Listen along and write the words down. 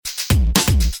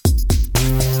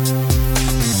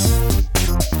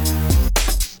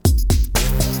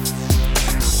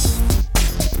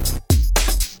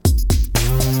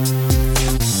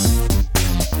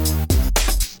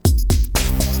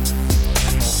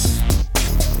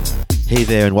Hey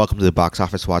there, and welcome to the Box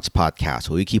Office Watch podcast,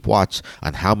 where we keep watch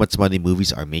on how much money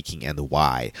movies are making and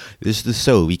why. This is the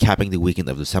show recapping the weekend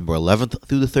of December 11th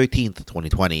through the 13th,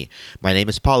 2020. My name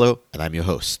is Paulo, and I'm your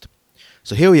host.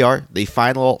 So here we are, the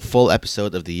final full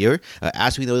episode of the year.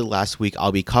 As we noted last week,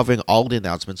 I'll be covering all the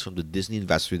announcements from the Disney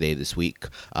Investor Day this week,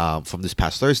 from this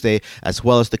past Thursday, as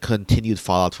well as the continued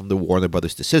fallout from the Warner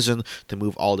Brothers decision to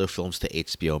move all their films to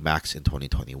HBO Max in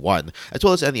 2021, as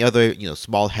well as any other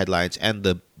small headlines and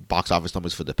the box office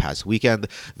numbers for the past weekend.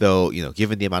 Though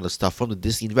given the amount of stuff from the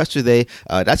Disney Investor Day,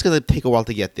 that's going to take a while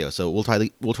to get there. So we'll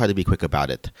try to be quick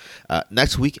about it.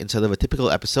 Next week, instead of a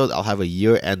typical episode, I'll have a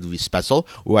year-end special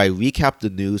where I recap the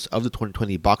news of the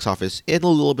 2020 box office in a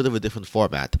little bit of a different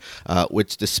format.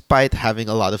 Which, despite having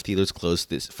a lot of theaters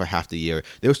closed for half the year,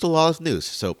 there was still a lot of news.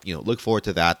 So look forward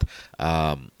to that.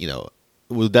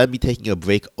 We'll then be taking a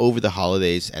break over the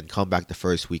holidays and come back the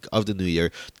first week of the new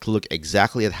year to look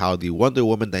exactly at how the Wonder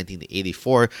Woman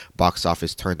 1984 box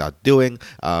office turned out doing,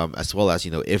 as well as,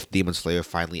 if Demon Slayer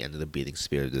finally ended up beating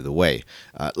Spirited Away.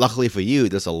 Luckily for you,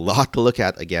 there's a lot to look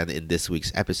at again in this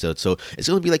week's episode, so it's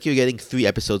going to be like you're getting 3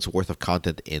 episodes worth of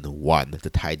content in one to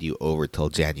tide you over till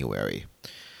January.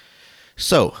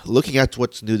 So, looking at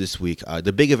what's new this week,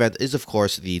 the big event is, of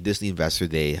course, the Disney Investor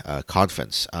Day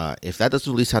conference. If that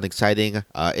doesn't really sound exciting,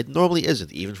 it normally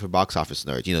isn't, even for box office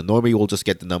nerds. Normally we'll just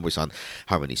get the numbers on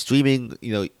how many streaming,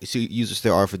 users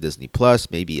there are for Disney Plus,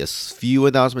 maybe a few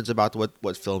announcements about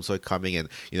what films are coming and,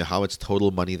 how much total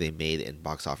money they made in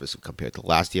box office compared to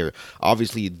last year.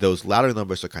 Obviously, those latter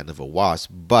numbers are kind of a wash,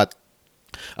 but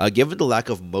given the lack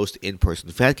of most in-person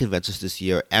fan conventions this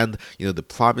year and the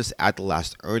promise at the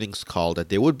last earnings call that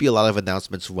there would be a lot of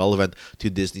announcements relevant to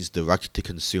Disney's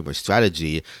direct-to-consumer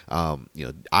strategy,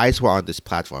 eyes were on this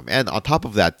platform. And on top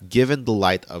of that, given the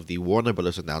light of the Warner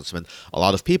Brothers announcement, a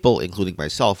lot of people, including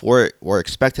myself, were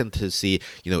expecting to see,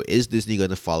 is Disney going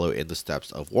to follow in the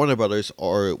steps of Warner Brothers,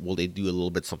 or will they do a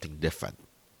little bit something different?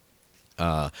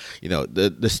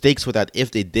 The stakes for that, if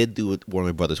they did do what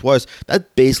Warner Brothers was,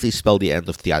 that basically spelled the end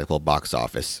of theatrical box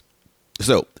office.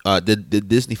 So, did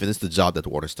Disney finish the job that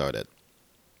Warner started?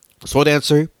 Short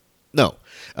answer, no.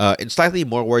 In slightly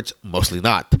more words, mostly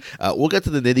not. We'll get to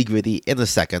the nitty-gritty in a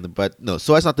second, but no,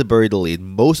 so as not to bury the lead,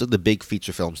 most of the big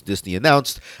feature films Disney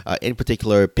announced, in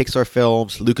particular Pixar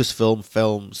films, Lucasfilm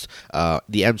films,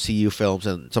 the MCU films,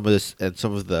 and some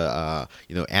of the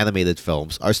animated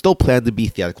films are still planned to be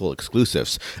theatrical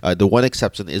exclusives. The one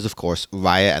exception is, of course,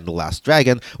 Raya and the Last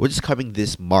Dragon, which is coming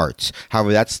this March.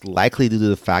 However, that's likely due to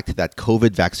the fact that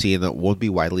COVID vaccine won't be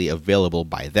widely available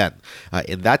by then.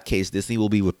 In that case, Disney will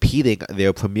be repeating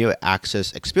their premiere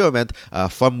access experiment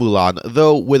from Mulan,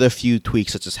 though with a few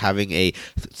tweaks, such as having a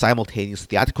simultaneous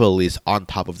theatrical release on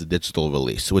top of the digital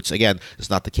release, which again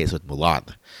is not the case with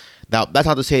Mulan. Now, that's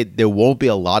not to say there won't be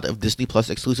a lot of Disney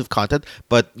Plus exclusive content,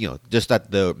 but just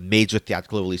that the major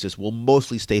theatrical releases will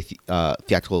mostly stay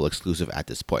theatrical exclusive at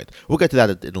this point. We'll get to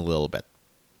that in a little bit.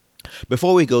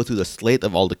 Before we go through the slate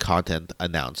of all the content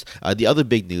announced, the other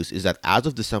big news is that as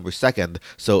of December 2nd,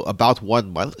 so about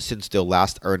 1 month since their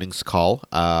last earnings call,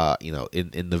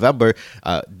 in November,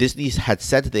 Disney had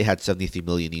said that they had 73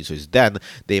 million users then.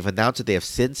 They've announced that they have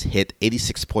since hit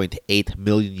 86.8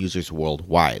 million users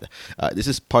worldwide. This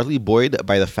is partly buoyed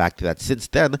by the fact that since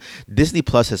then, Disney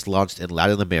Plus has launched in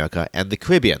Latin America and the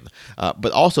Caribbean.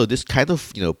 But also, this kind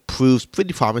of, proves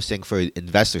pretty promising for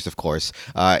investors, of course,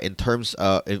 in terms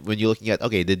of when you're looking at,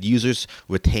 okay, did users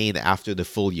retain after the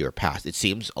full year passed? It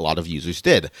seems a lot of users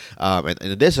did. And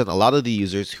in addition, a lot of the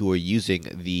users who were using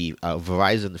the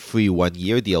Verizon free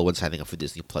 1-year deal when signing up for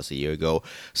Disney Plus a year ago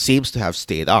seems to have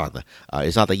stayed on.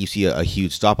 It's not that you see a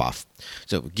huge drop-off.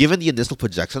 So, given the initial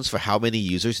projections for how many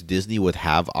users Disney would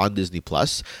have on Disney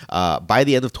Plus, by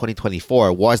the end of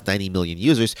 2024 was 90 million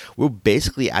users, we're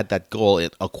basically at that goal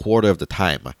in a quarter of the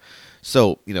time.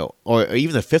 So, or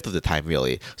even a fifth of the time,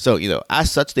 really. So,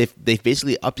 as such, they've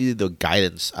basically updated their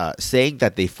guidance, saying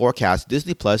that they forecast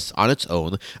Disney Plus on its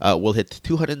own will hit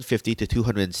 250 to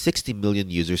 260 million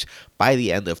users by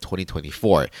the end of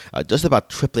 2024, just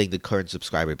about tripling the current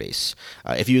subscriber base.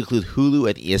 If you include Hulu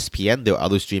and ESPN, their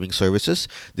other streaming services,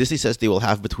 Disney says they will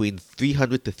have between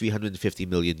 300 to 350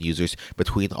 million users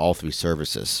between all 3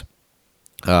 services.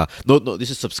 No, this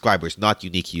is subscribers, not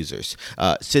unique users.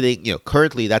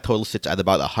 Currently that total sits at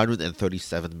about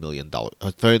 137 million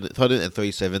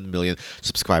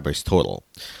subscribers total.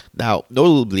 Now,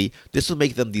 notably, this will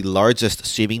make them the largest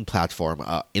streaming platform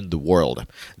in the world.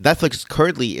 Netflix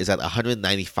currently is at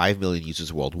 195 million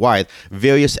users worldwide.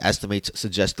 Various estimates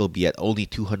suggest they'll be at only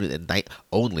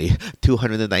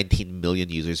 219 million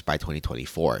users by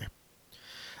 2024.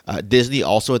 Disney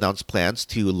also announced plans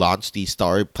to launch the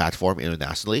Star platform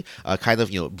internationally, kind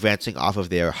of branching off of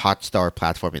their Hotstar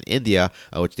platform in India,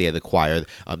 which they had acquired.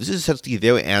 This is essentially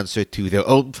their answer to their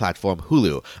own platform,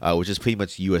 Hulu, which is pretty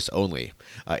much U.S. only.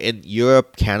 In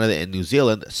Europe, Canada, and New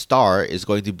Zealand, Star is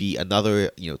going to be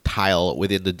another tile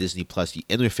within the Disney Plus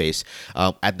interface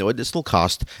at no additional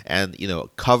cost, and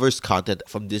covers content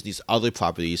from Disney's other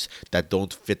properties that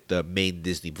don't fit the main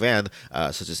Disney brand,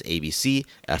 such as ABC,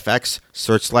 FX,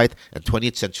 Searchlight, and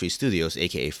 20th Century Studios,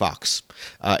 aka Fox.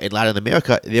 In Latin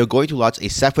America, they're going to launch a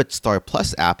separate Star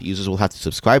Plus app users will have to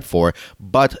subscribe for,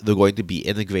 but they're going to be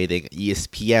integrating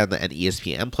ESPN and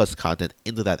ESPN Plus content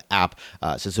into that app,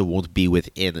 since it won't be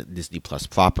within Disney Plus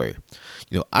proper.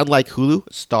 Unlike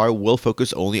Hulu, Star will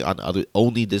focus only on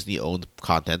only Disney-owned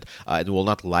content, and will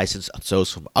not license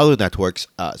shows from other networks,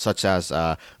 such as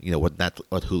what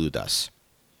Hulu does.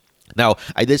 Now,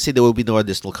 I did say there will be no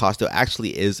additional cost. There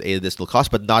actually is an additional cost,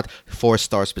 but not for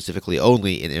Star specifically,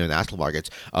 only in international markets.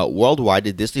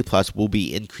 Worldwide, Disney Plus will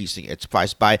be increasing its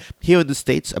price by, here in the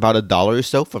States, about $1 or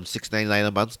so, from $6.99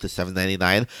 a month to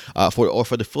 $7.99,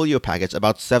 for the full year package,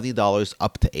 about $70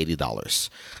 up to $80.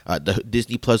 The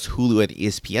Disney Plus, Hulu, and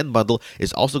ESPN bundle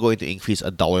is also going to increase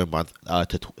 $1 a month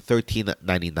to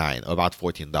 $13.99, or about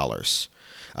 $14.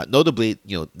 Notably,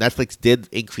 Netflix did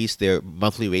increase their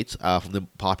monthly rates from the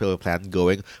popular plan,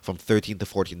 going from $13 to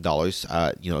 $14.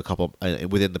 A couple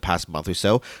within the past month or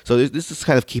so. So this is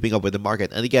kind of keeping up with the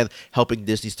market, and again, helping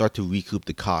Disney start to recoup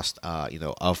the cost,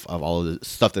 of all of the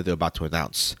stuff that they're about to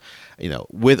announce.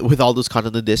 With all those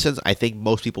content additions, I think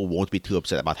most people won't be too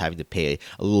upset about having to pay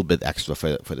a little bit extra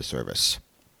for the service.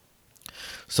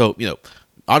 So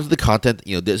onto the content.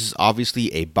 This is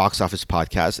obviously a box office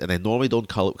podcast, and I normally don't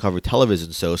cover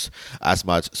television shows as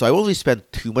much, so I won't really spend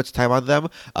too much time on them.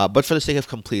 But for the sake of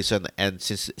completion, and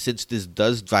since this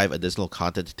does drive additional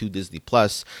content to Disney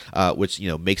Plus, which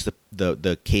makes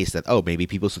the case that maybe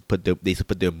people should put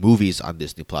their movies on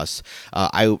Disney Plus.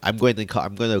 I'm going to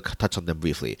touch on them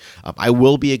briefly. I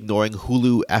will be ignoring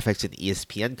Hulu, FX, and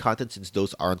ESPN content, since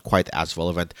those aren't quite as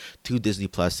relevant to Disney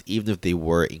Plus, even if they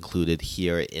were included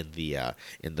here in the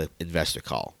investor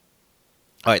call.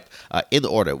 All right, in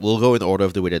order. We'll go in order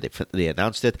of the way that they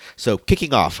announced it. So,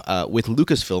 kicking off with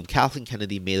Lucasfilm, Kathleen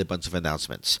Kennedy made a bunch of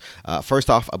announcements. First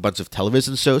off, a bunch of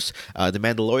television shows. The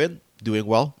Mandalorian, doing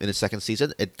well in its second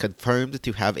season. It confirmed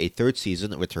to have a third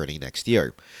season returning next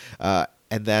year.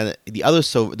 And then the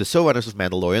showrunners of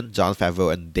Mandalorian, Jon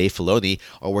Favreau and Dave Filoni,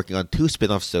 are working on 2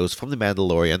 spin-off shows from The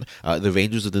Mandalorian, The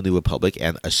Rangers of the New Republic,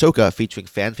 and Ahsoka, featuring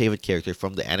fan-favorite character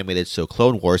from the animated show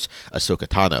Clone Wars, Ahsoka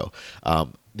Tano.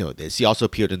 She also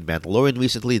appeared in Mandalorian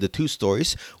recently. The 2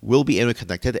 stories will be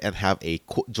interconnected and have a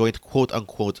joint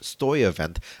quote-unquote story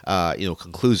event,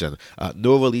 conclusion.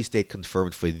 No release date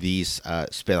confirmed for these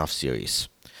spin-off series.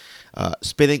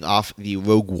 Spinning off the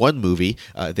Rogue One movie,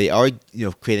 they are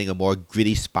creating a more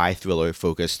gritty spy thriller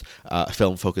focused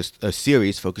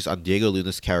series focused on Diego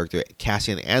Luna's character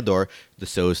Cassian Andor. The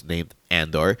show is named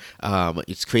Andor.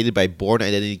 It's created by Bourne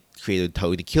Identity creator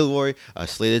Tony Gilroy,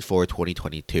 slated for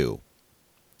 2022.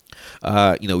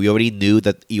 We already knew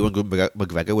that Ewan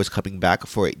McGregor was coming back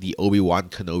for the Obi-Wan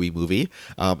Kenobi movie,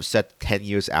 set 10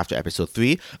 years after Episode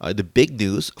 3. The big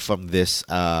news from this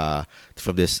Investor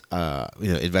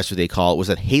Day call was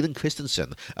that Hayden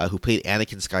Christensen, who played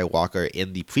Anakin Skywalker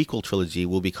in the prequel trilogy,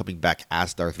 will be coming back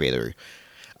as Darth Vader.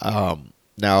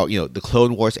 Now, the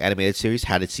Clone Wars animated series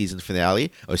had its series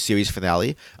finale,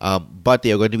 but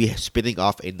they are going to be spinning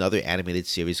off another animated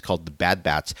series called The Bad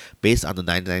Batch, based on the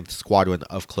 99th Squadron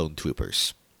of Clone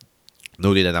Troopers.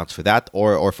 No date announced for that,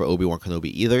 or for Obi-Wan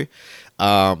Kenobi either.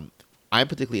 I'm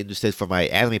particularly interested for my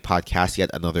anime podcast,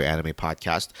 yet another anime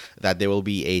podcast, that there will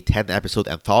be a 10-episode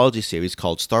anthology series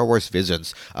called Star Wars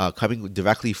Visions, coming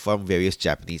directly from various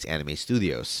Japanese anime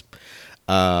studios.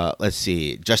 Let's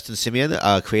see. Justin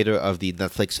Simien, creator of the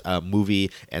Netflix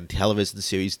movie and television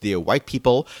series Dear White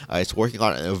People, is working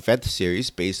on an event series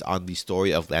based on the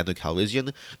story of Lando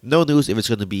Calrissian. No news if it's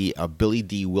going to be Billy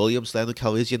D. Williams Lando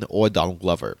Calrissian or Donald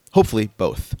Glover. Hopefully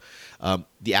both.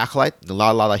 The Acolyte, La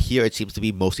La La here, it seems to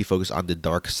be mostly focused on the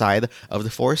dark side of the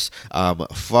Force.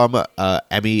 From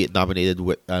Emmy-nominated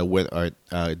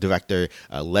director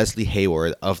Leslie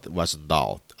Hayward of Russian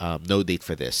Doll. No date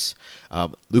for this.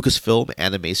 Lucasfilm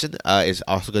Animation is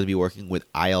also going to be working with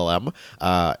ILM,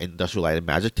 Industrial Light and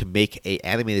Magic, to make an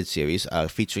animated series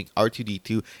featuring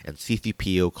R2-D2 and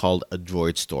C-3PO called A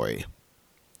Droid Story.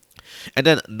 And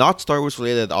then, not Star Wars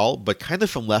related at all, but kind of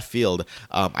from left field,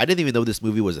 I didn't even know this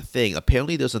movie was a thing.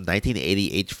 Apparently, there's a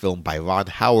 1988 film by Ron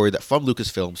Howard from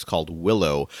Lucasfilms called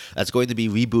Willow that's going to be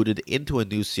rebooted into a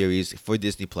new series for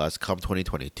Disney Plus come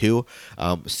 2022.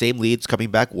 Same leads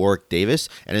coming back, Warwick Davis,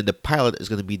 and then the pilot is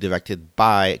going to be directed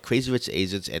by Crazy Rich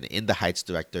Asians and In the Heights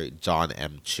director John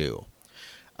M. Chu.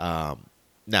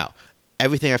 Now,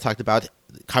 everything I've talked about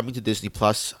coming to Disney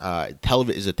Plus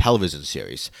is a television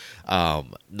series.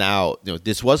 Now,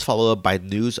 this was followed up by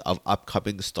news of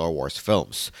upcoming Star Wars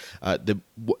films.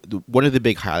 One of the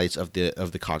big highlights of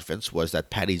the conference was that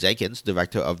Patty Jenkins,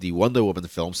 director of the Wonder Woman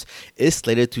films, is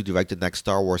slated to direct the next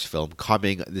Star Wars film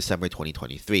coming December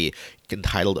 2023,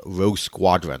 entitled Rogue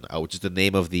Squadron, which is the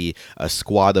name of the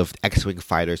squad of X-wing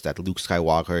fighters that Luke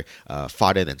Skywalker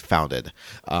fought in and founded.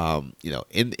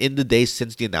 In the days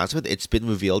since the announcement, it's been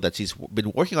revealed that she's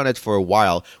been working on it for a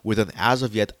while with an as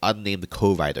of yet unnamed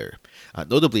co-writer.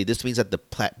 Notably, this means that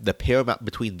the Paramount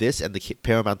between this and the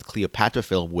Paramount Cleopatra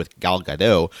film with Gal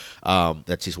Gadot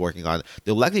that she's working on,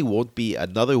 there likely won't be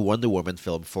another Wonder Woman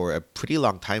film for a pretty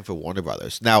long time for Warner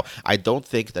Brothers. Now, I don't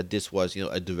think that this was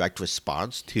a direct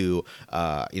response to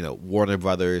Warner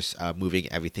Brothers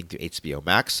moving everything to HBO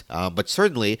Max, but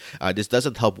certainly this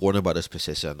doesn't help Warner Brothers'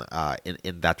 position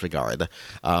in that regard.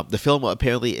 The film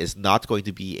apparently is not going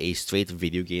to be a straight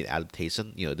video game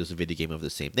adaptation. There's a video game of the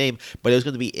same name, but there's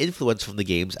going to be influence from the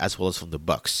games as well as from the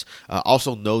books.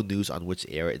 Also, no news on which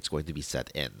era it's going to be set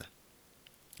in.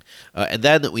 And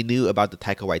then we knew about the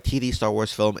Taika Waititi Star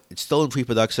Wars film. It's still in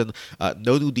pre-production.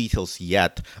 No new details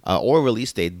yet or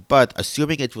release date, but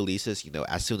assuming it releases,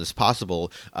 as soon as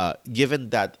possible, given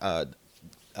that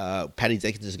Patty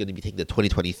Jenkins is going to be taking the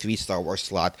 2023 Star Wars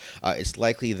slot, it's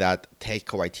likely that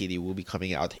Taika Waititi will be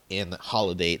coming out in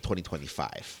holiday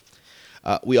 2025.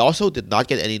 We also did not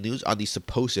get any news on the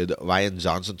supposed Rian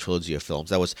Johnson trilogy of films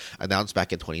that was announced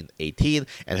back in 2018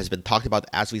 and has been talked about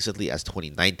as recently as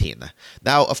 2019.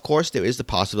 Now, of course, there is the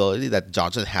possibility that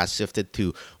Johnson has shifted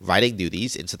to writing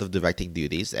duties instead of directing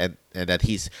duties, and that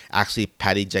he's actually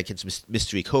Patty Jenkins'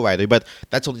 mystery co-writer, but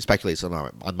that's only speculation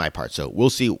on my part, so we'll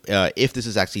see if this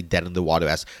is actually dead in the water,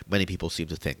 as many people seem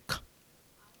to think.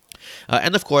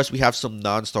 And of course, we have some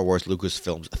non-Star Wars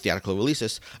Lucasfilms theatrical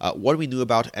releases. One we knew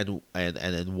about, and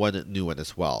one new one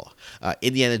as well.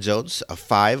 Indiana Jones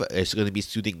 5 is going to be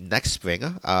shooting next spring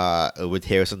with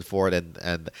Harrison Ford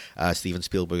and Steven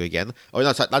Spielberg again. Oh,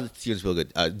 no, sorry, not Steven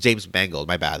Spielberg. James Mangold.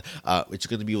 My bad. It's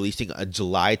going to be releasing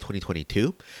July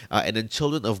 2022. And then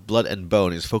Children of Blood and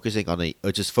Bone is focused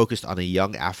on a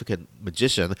young African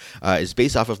magician. Is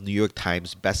based off of New York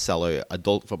Times bestseller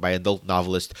by adult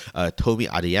novelist Tomi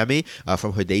Adeyemi.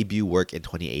 From her debut work in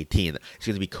 2018. She's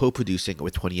going to be co-producing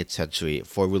with 20th Century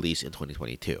for release in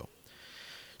 2022.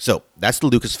 So that's the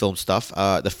Lucasfilm stuff.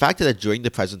 The fact that during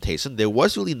the presentation there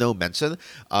was really no mention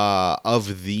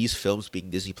of these films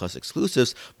being Disney Plus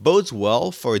exclusives bodes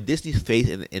well for Disney's faith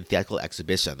in theatrical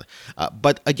exhibition.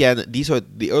 But again, these are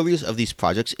the earliest of these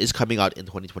projects is coming out in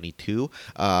 2022,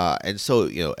 and so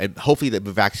and hopefully the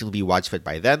vaccine will be widespread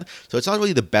by then. So it's not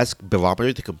really the best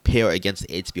barometer to compare against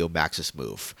HBO Max's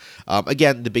move.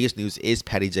 Again, the biggest news is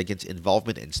Patty Jenkins'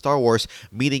 involvement in Star Wars,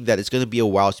 meaning that it's going to be a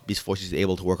while before she's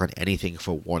able to work on anything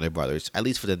for Warner Brothers, at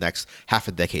least for the next half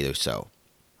a decade or so.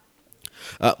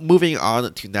 Moving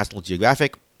on to National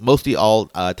Geographic. Mostly all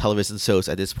television shows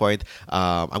at this point.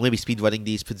 I'm going to be speedrunning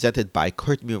these, presented by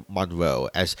Kurt Monroe,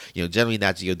 as generally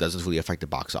Nat Geo doesn't really affect the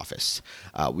box office.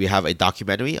 We have a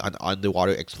documentary on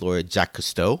underwater explorer Jacques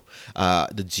Cousteau.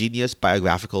 The Genius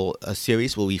biographical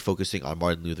series will be focusing on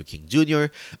Martin Luther King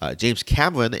Jr. James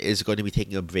Cameron is going to be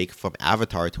taking a break from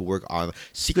Avatar to work on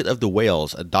Secret of the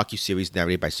Whales, a docuseries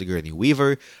narrated by Sigourney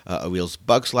Weaver. Ariel's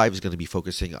Bugs Life is going to be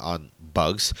focusing on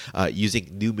bugs using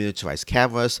new miniaturized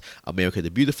cameras. America the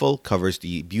Beautiful covers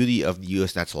the beauty of the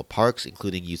U.S. national parks,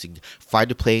 including using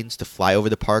fighter planes to fly over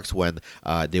the parks when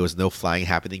there was no flying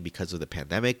happening because of the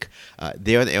pandemic.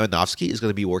 Darren Aronofsky is going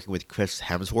to be working with Chris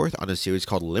Hemsworth on a series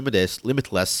called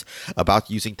Limitless about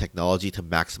using technology to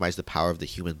maximize the power of the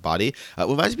human body.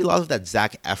 Reminds me a lot of that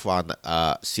Zac Efron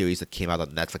series that came out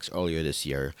on Netflix earlier this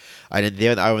year. And then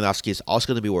Darren Aronofsky is also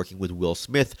going to be working with Will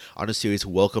Smith on a series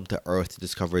Welcome to Earth to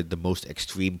discover the most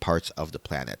extreme parts of the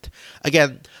planet.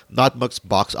 Again, not much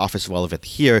box office relevant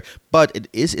here, but it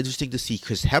is interesting to see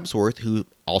Chris Hemsworth, who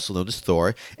also known as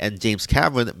Thor, and James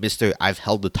Cameron, Mr. I've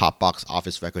held the top box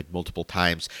office record multiple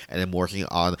times and I'm working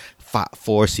on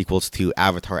 4 sequels to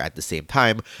Avatar at the same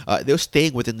time. They're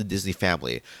staying within the Disney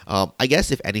family. I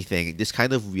guess if anything, this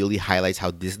kind of really highlights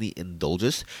how Disney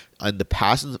indulges on the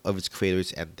passions of its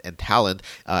creators and talent,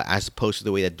 as opposed to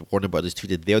the way that Warner Brothers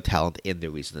treated their talent in their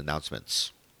recent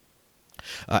announcements.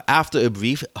 After a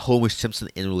brief Homer Simpson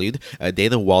interlude,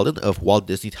 Dana Walden of Walt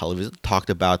Disney Television talked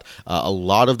about a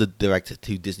lot of the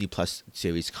direct-to-Disney Plus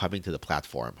series coming to the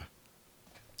platform.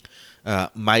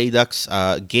 Mighty Ducks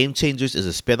Game Changers is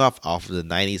a spin-off of the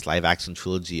 90s live-action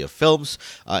trilogy of films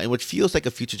in which feels like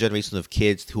a future generation of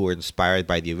kids who were inspired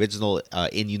by the original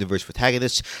in-universe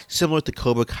protagonists, similar to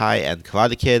Cobra Kai and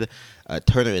Karate Kid.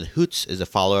 Turner and Hoots is a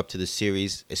follow-up to the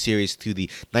a series to the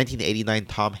 1989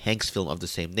 Tom Hanks film of the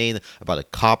same name about a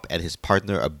cop and his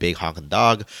partner, a big honking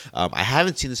dog. I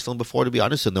haven't seen this film before, to be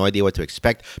honest, so no idea what to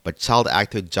expect, but child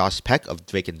actor Josh Peck of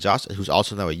Drake and Josh, who's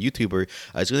also now a YouTuber,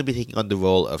 is going to be taking on the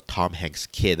role of Tom Hanks'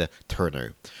 kid,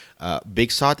 Turner.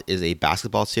 Big Shot is a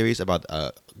basketball series about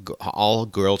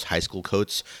all-girls high school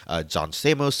coach John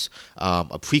Stamos.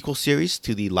 A prequel series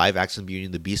to the live-action Beauty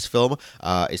and the Beast film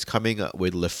is coming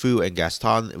with LeFou and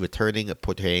Gaston returning,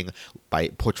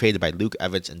 portrayed by Luke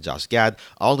Evans and Josh Gad.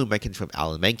 All new Menken from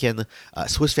Alan Menken.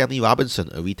 Swiss Family Robinson,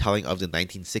 a retelling of the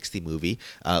 1960 movie,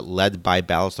 led by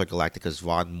Battlestar Galactica's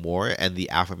Ron Moore and the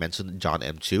aforementioned John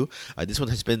M. Chu. This one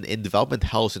has been in development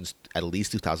hell since at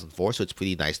least 2004, so it's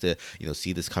pretty nice to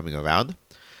see this coming around.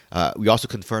 We also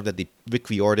confirmed that the Rick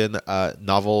Riordan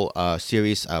novel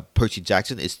series Percy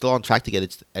Jackson is still on track to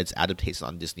get its adaptation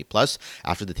on Disney Plus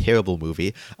after the terrible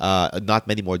movie. Not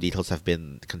many more details have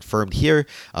been confirmed here.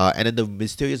 And then the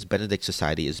Mysterious Benedict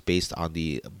Society is based on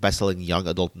the best-selling young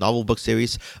adult novel book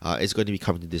series. It's going to be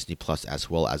coming to Disney Plus as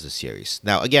well as a series.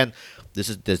 Now, again, this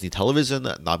is Disney Television,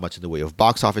 not much in the way of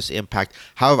box office impact.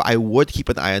 However, I would keep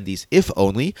an eye on these, if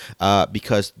only,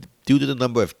 because due to the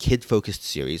number of kid-focused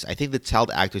series, I think the child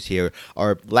actors here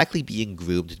are likely being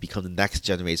groomed to become the next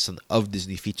generation of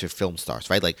Disney feature film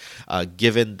stars, right? Like,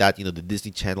 given that, the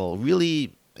Disney Channel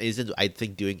really isn't, I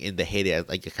think, doing in the heyday,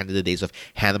 like kind of the days of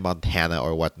Hannah Montana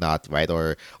or whatnot, right?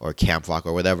 Or Camp Rock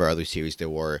or whatever other series there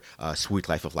were, Sweet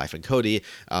Life of Life and Cody.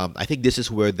 I think this is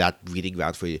where that breeding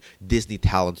ground for Disney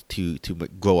talent to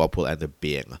grow up will end up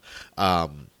being.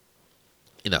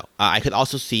 I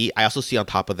also see on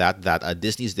top of that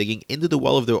Disney's digging into the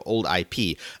well of their old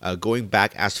IP, going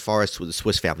back as far as the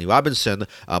Swiss Family Robinson,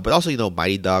 but also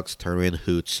Mighty Ducks, Turner and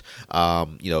Hoots,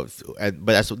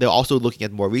 they're also looking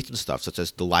at more recent stuff such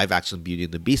as the live action Beauty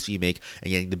and the Beast remake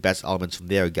and getting the best elements from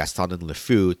there, Gaston and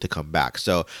LeFou, to come back.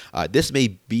 So this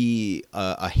may be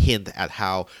a hint at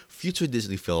how future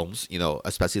Disney films,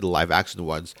 especially the live action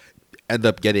ones, end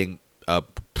up getting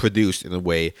produced in a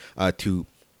way to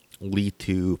lead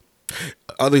to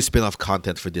other spin-off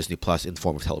content for Disney Plus in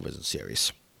form of television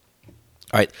series.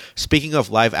 All right, speaking of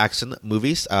live-action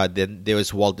movies, then there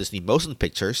is Walt Disney Motion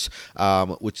Pictures,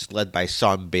 which is led by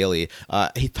Sean Bailey.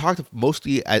 He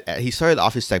started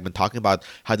off his segment talking about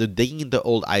how they're digging into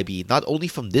old IP, not only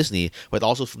from Disney, but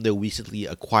also from their recently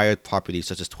acquired properties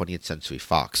such as 20th Century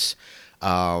Fox.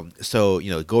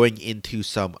 Going into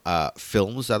some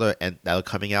films that are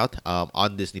coming out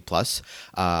on Disney Plus,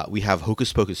 we have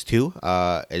Hocus Pocus 2.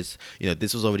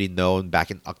 This was already known back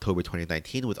in October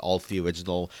 2019 with all three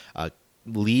original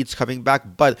leads coming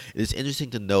back, but it is interesting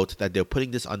to note that they're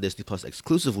putting this on Disney Plus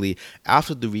exclusively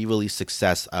after the re-release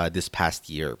success this past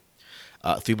year.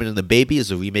 Three Men and a Baby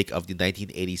is a remake of the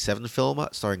 1987 film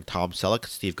starring Tom Selleck,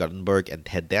 Steve Guttenberg, and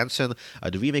Ted Danson.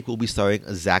 The remake will be starring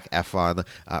Zac Efron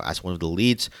as one of the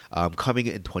leads, coming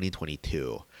in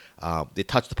 2022. They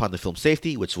touched upon the film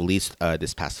Safety, which released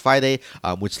this past Friday,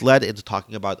 which led into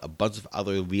talking about a bunch of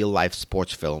other real-life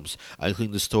sports films,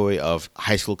 including the story of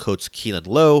high school coach Keelan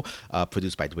Lowe,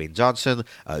 produced by Dwayne Johnson,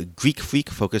 Greek Freak,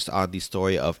 focused on the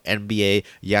story of NBA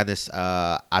Giannis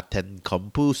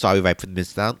Antetokounmpo, sorry if I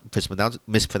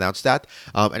mispronounced that,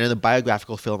 and then a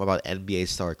biographical film about NBA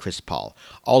star Chris Paul,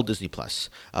 all Disney Plus.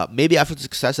 Maybe after the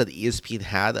success that ESPN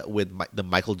had with the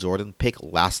Michael Jordan pick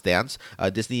Last Dance,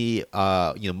 Disney,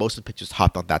 Motion Pictures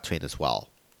hopped on that train as well.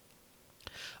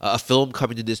 A film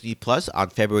coming to Disney Plus on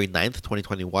February 9th,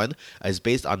 2021 is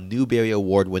based on Newbery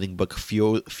Award-winning book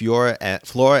Flora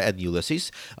and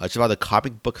Ulysses. It's about a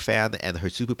comic book fan and her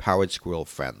superpowered squirrel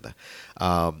friend.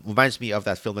 Reminds me of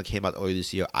that film that came out earlier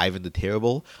this year, Ivan the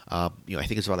Terrible. I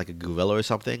think it's about like a gorilla or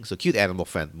something. So cute animal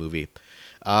friend movie.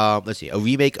 Let's see, a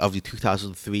remake of the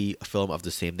 2003 film of the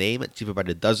same name, Cheaper by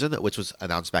the Dozen, which was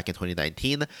announced back in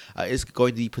 2019, is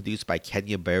going to be produced by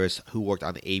Kenya Barris, who worked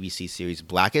on the ABC series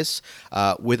Blackish,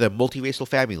 with a multiracial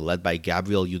family led by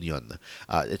Gabrielle Union.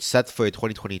 It's set for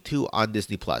 2022 on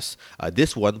Disney+.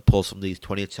 This one pulls from the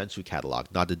 20th Century catalog,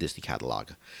 not the Disney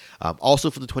catalog. Also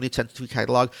from the 20th Century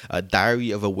catalog, Diary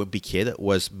of a Wimpy Kid,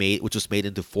 which was made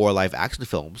into 4 live-action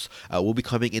films, will be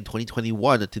coming in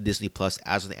 2021 to Disney Plus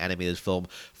as an animated film,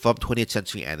 from 20th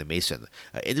Century Animation.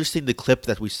 Interesting, the clip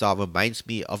that we saw reminds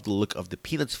me of the look of the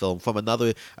Peanuts film from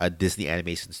another Disney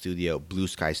animation studio, Blue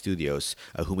Sky Studios,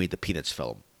 who made the Peanuts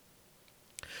film.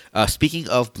 Speaking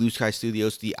of Blue Sky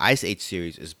Studios, the Ice Age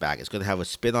series is back. It's going to have a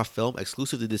spin-off film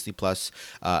exclusive to Disney Plus,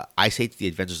 Ice Age: The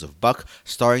Adventures of Buck,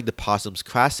 starring the possums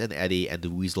Crass and Eddie and the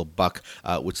weasel Buck,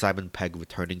 with Simon Pegg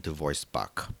returning to voice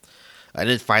Buck. And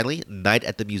then finally, Night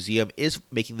at the Museum is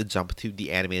making the jump to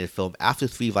the animated film after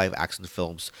 3 live-action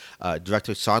films.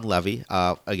 Director Sean Levy,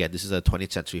 again, this is a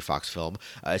 20th Century Fox film,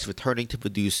 is returning to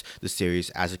produce the series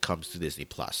as it comes to Disney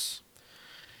Plus.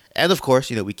 And of course,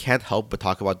 we can't help but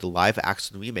talk about the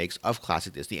live-action remakes of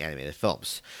classic Disney animated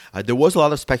films. There was a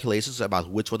lot of speculations about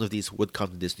which one of these would come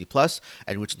to Disney Plus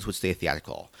and which ones would stay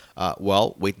theatrical.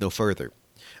 Well, wait no further.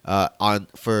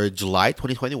 For July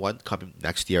 2021, coming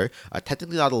next year,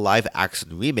 technically not a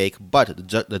live-action remake, but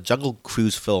the Jungle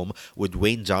Cruise film with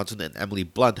Dwayne Johnson and Emily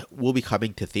Blunt will be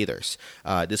coming to theaters.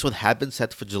 This one had been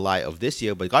set for July of this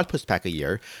year, but got pushed back a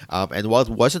year. And while it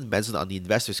wasn't mentioned on the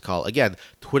investors' call, again,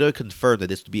 Twitter confirmed that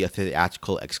this would be a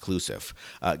theatrical exclusive.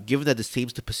 Given that it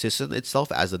seems to position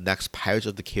itself as the next Pirates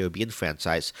of the Caribbean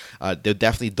franchise, they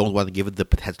definitely don't want to give it the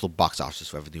potential box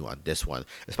office revenue on this one,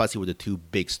 especially with the 2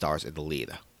 big stars in the lead.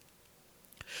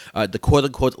 The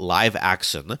quote-unquote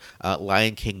live-action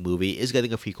Lion King movie is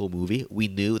getting a prequel movie. We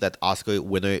knew that Oscar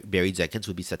winner Barry Jenkins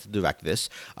would be set to direct this,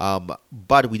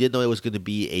 but we didn't know it was going to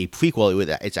be a prequel.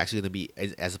 It's actually going to be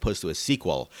as opposed to a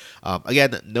sequel.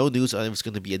 Again, no news on if it's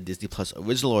going to be a Disney Plus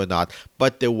original or not,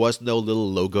 but there was no little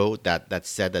logo that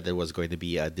said that it was going to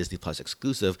be a Disney Plus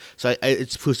exclusive, so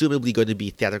it's presumably going to be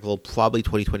theatrical, probably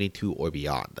 2022 or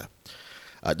beyond.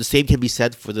 The same can be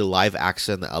said for the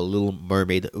live-action Little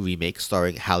Mermaid remake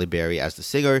starring Halle Berry as the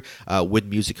singer, with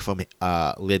music from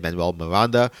Lin-Manuel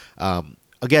Miranda.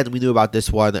 Again, we knew about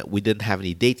this one. We didn't have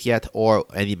any date yet or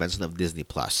any mention of Disney+.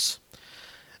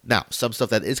 Now, some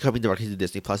stuff that is coming directly to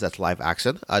Disney Plus, that's live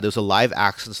action. There's a live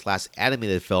action /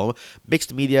 animated film,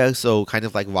 mixed media, so kind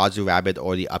of like Roger Rabbit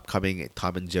or the upcoming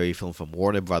Tom and Jerry film from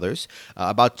Warner Brothers,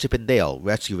 about Chip and Dale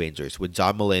Rescue Rangers with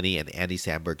John Mulaney and Andy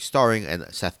Samberg starring and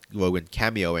Seth Rogen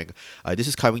cameoing. This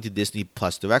is coming to Disney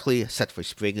Plus directly, set for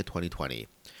spring 2020.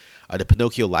 The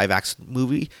Pinocchio live-action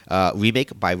movie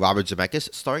remake by Robert Zemeckis,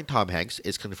 starring Tom Hanks,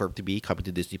 is confirmed to be coming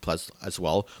to Disney Plus as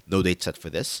well. No date set for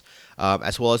this.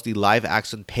 As well as the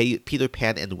live-action Peter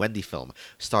Pan and Wendy film,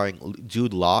 starring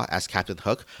Jude Law as Captain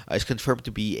Hook, is confirmed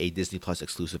to be a Disney Plus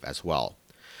exclusive as well.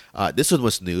 This one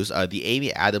was news. The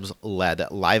Amy Adams-led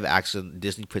live-action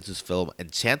Disney princess film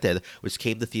Enchanted, which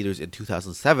came to theaters in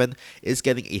 2007, is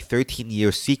getting a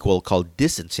 13-year sequel called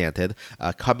Disenchanted,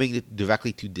 coming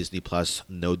directly to Disney Plus.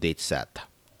 No date set.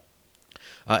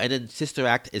 And then Sister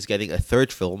Act is getting a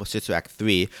third film, Sister Act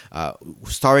 3,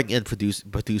 starring and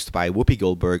produced by Whoopi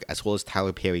Goldberg, as well as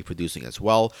Tyler Perry producing as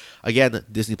well. Again,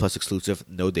 Disney Plus exclusive,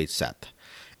 no date set.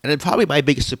 And then probably my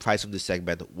biggest surprise from this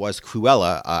segment was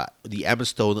Cruella, the Emma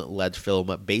Stone-led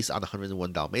film based on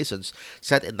 101 Dalmatians,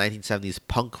 set in 1970s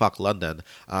punk rock London,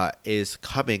 is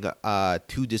coming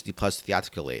to Disney Plus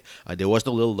theatrically. There was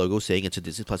no little logo saying it's a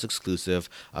Disney Plus exclusive.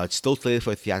 It's still slated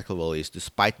for a theatrical release.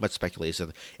 Despite much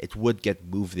speculation, it would get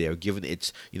moved there, given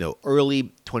its early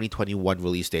 2021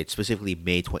 release date, specifically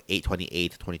May 28,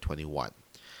 2021.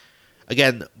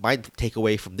 Again, my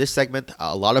takeaway from this segment,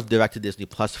 a lot of direct-to-Disney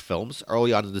Plus films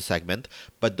early on in the segment,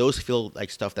 but those feel like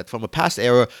stuff that from a past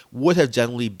era would have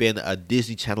generally been a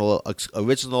Disney Channel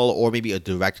original or maybe a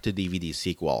direct-to-DVD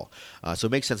sequel. So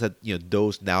it makes sense that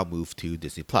those now move to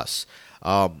Disney Plus.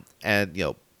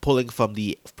 And pulling from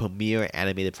the premier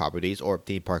animated properties or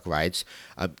theme park rides,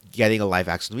 getting a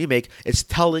live-action remake, it's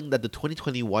telling that the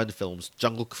 2021 films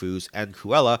Jungle Cruise and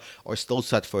Cruella are still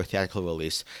set for a theatrical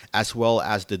release, as well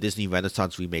as the Disney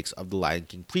Renaissance remakes of The Lion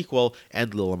King prequel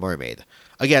and Little Mermaid.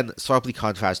 Again, sharply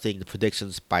contrasting the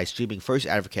predictions by streaming first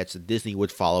advocates that Disney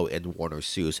would follow in Warner's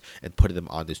shoes and put them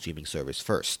on the streaming service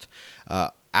first.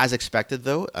 As expected,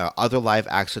 though, other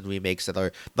live-action remakes that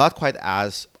are not quite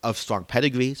as of strong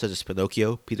pedigree, such as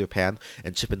Pinocchio, Peter Pan,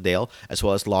 and Chip and Dale, as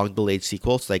well as long-delayed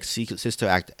sequels like Sister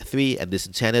Act 3 and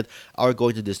Disenchanted, are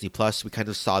going to Disney+. We kind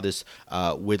of saw this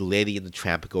with Lady and the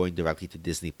Tramp going directly to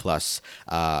Disney+, when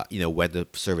the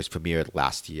service premiered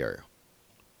last year.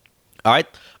 All right,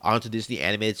 on to Disney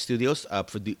Animated Studios,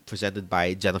 presented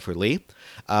by Jennifer Lee.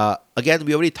 Again,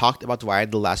 we already talked about Raya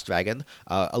and the Last Dragon.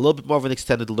 A little bit more of an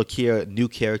extended look here, new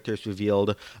characters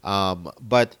revealed.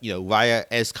 But Raya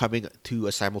is coming to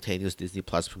a simultaneous Disney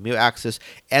Plus premiere access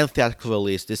and theatrical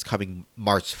release this coming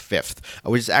March 5th,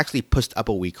 which is actually pushed up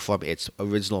a week from its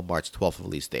original March 12th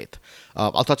release date.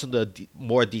 I'll touch on the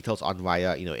more details on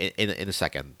Raya, in a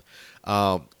second.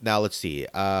 Now let's see.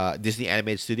 Disney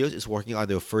Animated Studios is working on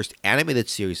their first animated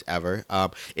series ever.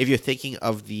 If you're thinking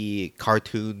of the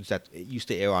cartoons that used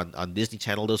to air on Disney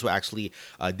Channel, those were actually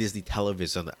Disney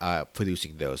Television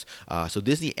producing those. So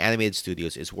Disney Animated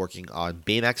Studios is working on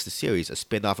Baymax the series, a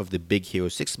spin-off of the Big Hero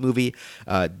 6 movie,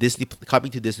 Disney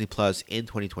coming to Disney Plus in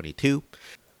 2022.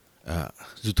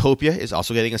 Zootopia is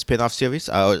also getting a spin-off series.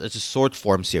 It's a short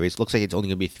form series. Looks like it's only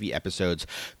going to be 3 episodes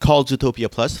called Zootopia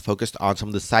Plus, focused on some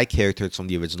of the side characters from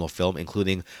the original film,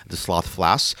 including the sloth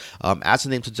Flash. As the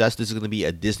name suggests, this is going to be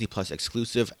a Disney Plus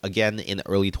exclusive, again in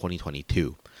early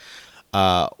 2022.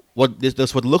 What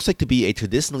looks like to be a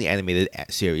traditionally animated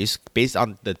series based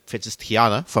on the Princess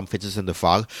Tiana from Princess and the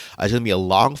Frog. It's going to be a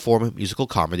long-form musical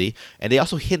comedy, and they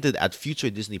also hinted at future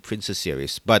Disney Princess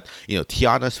series. But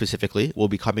Tiana specifically will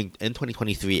be coming in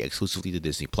 2023 exclusively to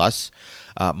Disney Plus.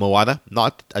 Moana,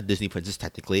 not a Disney princess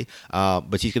technically,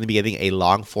 but she's going to be getting a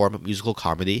long-form musical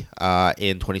comedy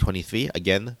in 2023.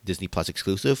 Again, Disney Plus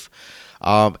exclusive.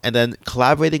 And then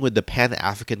collaborating with the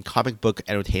Pan-African comic book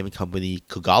entertainment company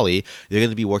Kugali, they're going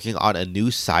to be working on a new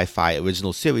sci-fi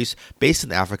original series based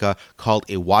in Africa called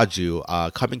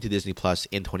Iwaju, coming to Disney Plus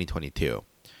in 2022.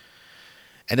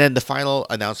 And then the final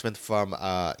announcement from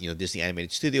Disney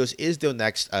Animated Studios is their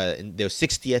next their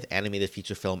 60th animated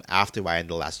feature film after Raya and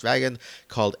the Last Dragon,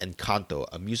 called Encanto,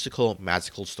 a musical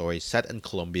magical story set in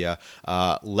Colombia,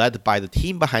 led by the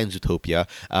team behind Zootopia,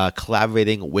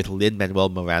 collaborating with Lin-Manuel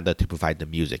Miranda to provide the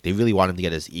music. They really wanted to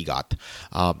get his EGOT.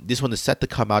 This one is set to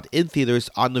come out in theaters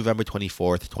on November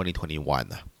 24th,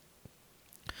 2021.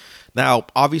 Now,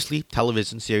 obviously,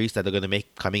 television series that they're going to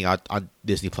make coming out on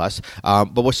Disney Plus.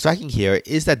 But what's striking here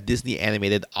is that Disney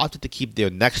Animated opted to keep their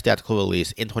next theatrical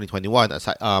release in 2021,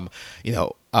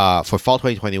 for fall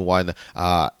 2021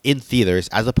 in theaters,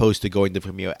 as opposed to going the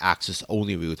premiere access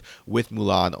only route with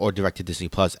Mulan or direct to Disney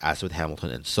Plus, as with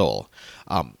Hamilton and Soul.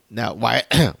 Now, Raya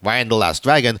and the Last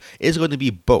Dragon is going to be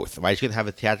both, right? It's going to have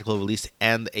a theatrical release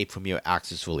and a premiere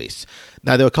access release.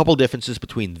 Now, there are a couple differences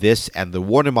between this and the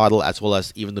Warner model, as well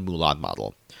as even the Mulan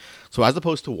model. So as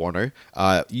opposed to Warner,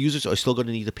 users are still going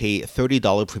to need to pay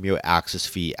 $30 premiere access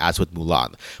fee as with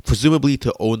Mulan, presumably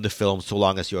to own the film so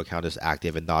long as your account is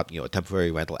active and not a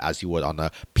temporary rental as you would on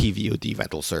a PVOD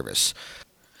rental service.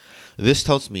 This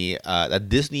tells me that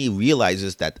Disney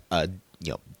realizes that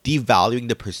devaluing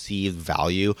the perceived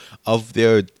value of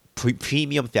their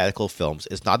premium theatrical films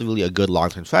is not really a good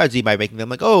long-term strategy by making them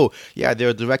like, oh yeah, they're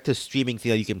a direct-to-streaming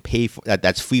thing that you can pay for,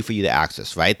 that's free for you to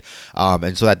access, right?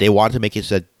 And so that they want to make it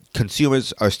so that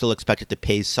consumers are still expected to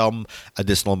pay some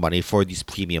additional money for these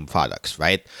premium products,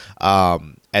 right?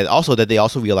 And also that they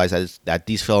also realize that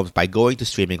these films, by going to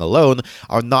streaming alone,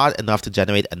 are not enough to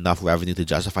generate enough revenue to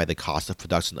justify the cost of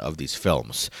production of these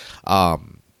films. The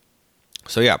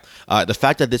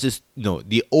fact that this is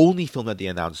the only film that they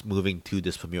announced moving to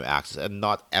this premiere access and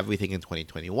not everything in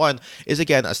 2021 is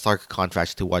again a stark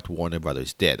contrast to what Warner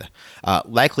Brothers did.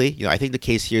 Likely, I think the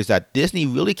case here is that Disney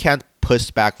really can't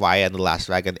push back Raya and the Last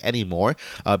Dragon anymore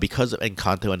because of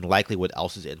Encanto and likely what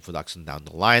else is in production down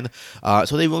the line.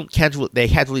 So they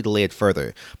can't really delay it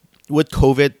further. With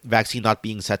COVID vaccine not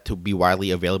being set to be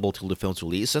widely available till the film's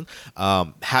release,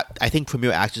 I think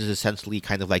premiere access is essentially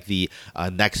kind of like the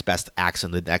next best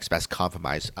action, the next best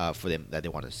compromise for them that they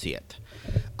want to see it.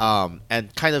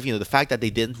 And kind of, the fact that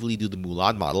they didn't really do the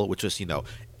Mulan model, which was,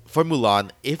 for Mulan,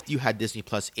 if you had Disney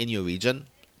Plus in your region,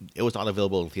 it was not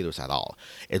available in theaters at all.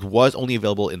 It was only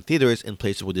available in theaters in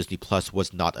places where Disney Plus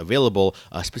was not available,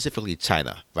 specifically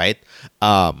China, right?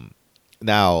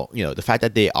 Now, the fact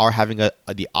that they are having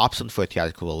the option for a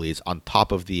theatrical release on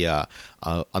top of the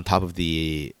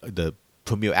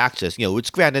premiere access,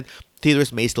 which granted,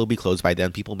 theaters may still be closed by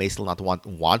then. People may still not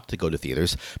want to go to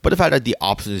theaters, but the fact that the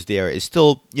option is there is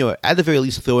still, at the very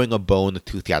least, throwing a bone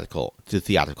to theatrical,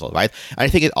 right? And I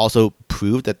think it also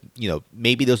proved that,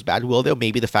 maybe there's bad will there.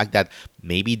 Maybe the fact that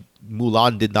maybe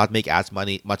Mulan did not make as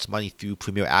much money through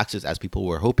premiere access as people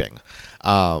were hoping.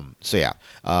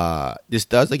 This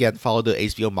does again follow the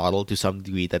HBO model to some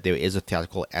degree, that there is a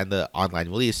theatrical and the online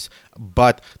release,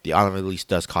 but the online release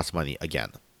does cost money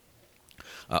again.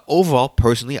 Overall,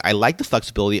 personally, I like the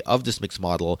flexibility of this mixed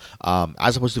model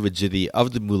as opposed to the rigidity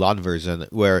of the Mulan version,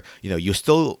 where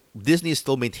Disney is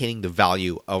still maintaining the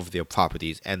value of their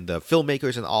properties, and the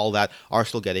filmmakers and all that are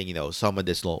still getting some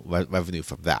additional revenue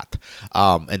from that,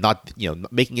 and not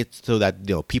making it so that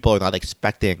people are not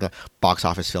expecting box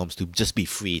office films to just be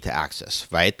free to access,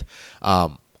 right?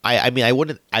 I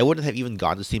wouldn't have even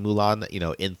gone to see Mulan,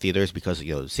 in theaters because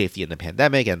safety in the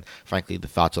pandemic and frankly the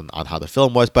thoughts on how the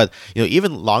film was. But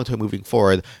even long term moving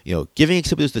forward, giving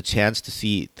exhibitors the chance to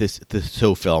see to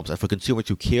show films and for consumers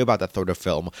who care about that sort of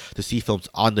film to see films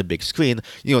on the big screen.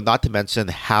 Not to mention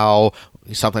how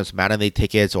sometimes matinee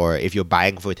tickets, or if you're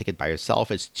buying for a ticket by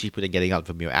yourself, it's cheaper than getting out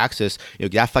from your access.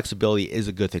 That flexibility is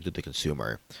a good thing to the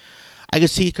consumer. I could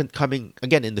see it coming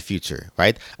again in the future,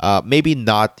 right? Maybe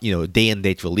not, day and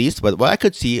date release, but what I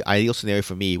could see, ideal scenario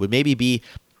for me, would maybe be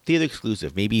theater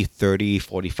exclusive, maybe 30,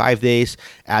 45 days,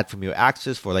 add from your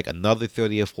access for like another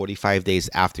 30 or 45 days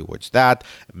afterwards. That,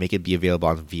 make it be available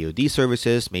on VOD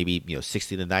services, maybe,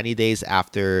 60 to 90 days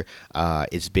after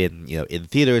it's been, in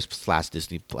theaters /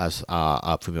 Disney Plus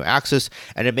from your access,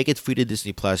 and then make it free to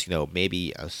Disney Plus,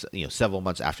 maybe, several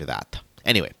months after that.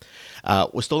 Anyway,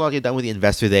 we're still not yet done with the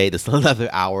Investor Day. There's still another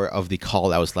hour of the call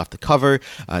that was left to cover.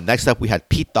 Next up, we had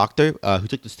Pete Docter, who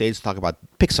took the stage to talk about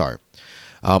Pixar.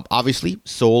 Obviously,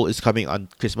 Soul is coming on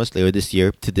Christmas later this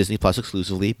year to Disney Plus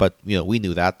exclusively, but we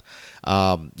knew that.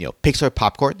 Pixar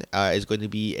Popcorn is going to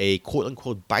be a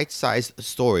quote-unquote bite-sized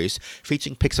stories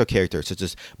featuring Pixar characters such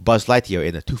as Buzz Lightyear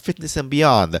in To Fitness and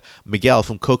Beyond, Miguel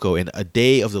from Coco in A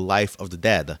Day of the Life of the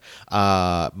Dead,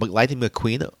 Lightning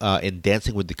McQueen in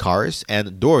Dancing with the Cars,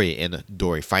 and Dory in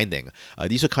Dory Finding.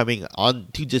 These are coming on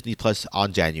to Disney Plus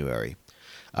on January.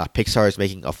 Pixar is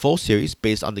making a full series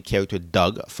based on the character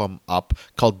Doug from Up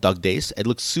called Doug Days. It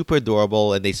looks super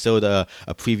adorable, and they showed a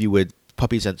preview with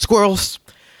puppies and squirrels.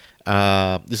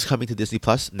 This is coming to Disney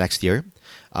Plus next year.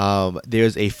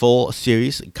 There's a full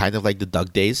series, kind of like the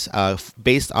Doug Days,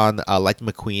 based on Lightning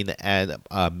McQueen and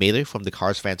Mater from the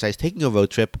Cars franchise taking a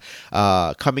road trip,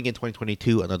 coming in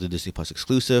 2022, another Disney Plus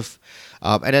exclusive.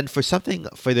 And then for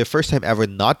the first time ever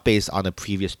not based on a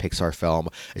previous Pixar film,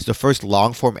 it's the first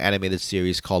long-form animated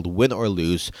series called Win or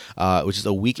Lose, which is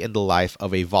a week in the life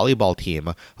of a volleyball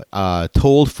team,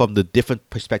 told from the different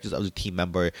perspectives of the team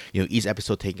member, each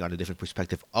episode taking on a different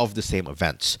perspective of the same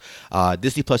events.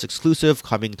 Disney Plus exclusive,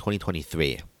 coming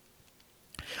 2023.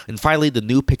 And finally, the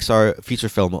new Pixar feature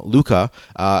film Luca,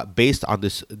 based on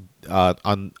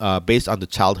the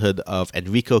childhood of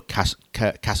Enrico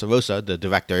Casarosa, the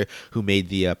director who made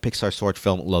the Pixar short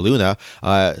film La Luna,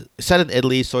 set in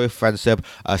Italy, story of friendship,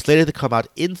 slated to come out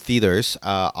in theaters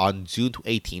on June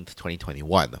 18th,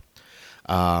 2021.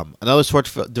 Another short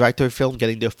director film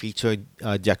getting their feature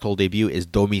directorial debut is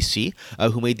Domi Si,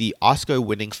 who made the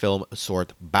Oscar-winning film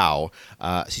short Bao.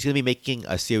 She's going to be making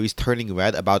a series Turning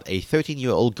Red about a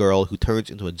 13-year-old girl who turns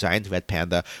into a giant red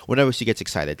panda whenever she gets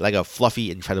excited, like a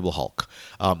fluffy Incredible Hulk.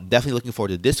 Definitely looking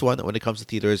forward to this one when it comes to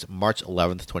theaters March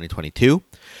 11th, 2022.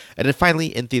 And then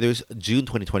finally, in theaters June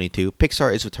 2022,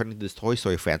 Pixar is returning to the Toy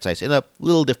Story franchise in a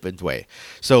little different way.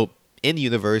 So, in the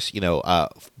universe,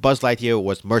 Buzz Lightyear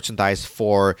was merchandise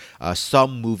for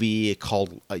some movie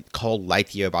called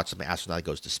Lightyear about some astronaut that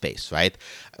goes to space, right?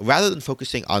 Rather than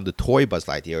focusing on the toy Buzz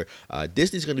Lightyear,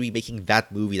 Disney's going to be making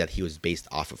that movie that he was based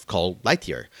off of called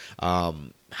Lightyear.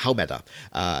 How meta.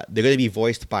 They're going to be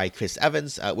voiced by Chris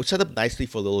Evans, which set up nicely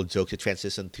for a little joke to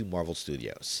transition to Marvel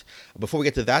Studios. Before we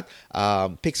get to that,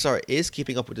 Pixar is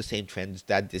keeping up with the same trends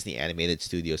that Disney Animated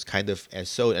Studios kind of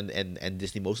showed, and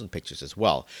Disney Motion Pictures as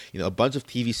well. A bunch of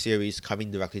TV series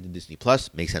coming directly to Disney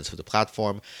Plus makes sense for the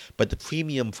platform, but the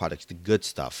premium products, the good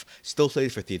stuff, still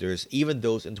slated for theaters, even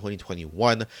those in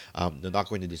 2021. They're not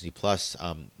going to Disney Plus.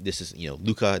 This is,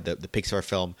 Luca, the Pixar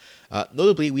film.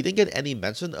 Notably, we didn't get any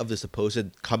mention of the supposed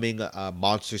coming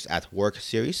Monsters at Work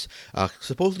series,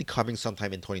 supposedly coming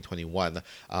sometime in 2021,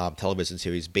 television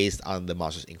series based on the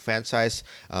Monsters Inc. franchise.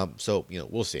 So,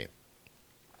 we'll see.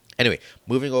 Anyway,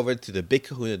 moving over to the big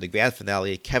kahuna, the grand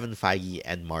finale, Kevin Feige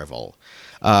and Marvel.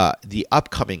 The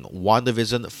upcoming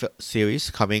WandaVision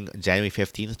series coming January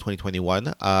 15th,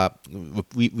 2021.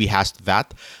 We hashed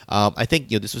that. I think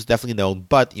this was definitely known,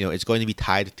 but it's going to be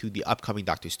tied to the upcoming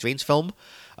Doctor Strange film,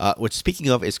 which, speaking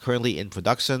of, is currently in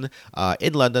production.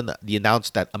 In London, they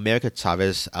announced that America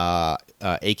Chavez,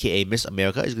 aka Miss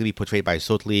America, is going to be portrayed by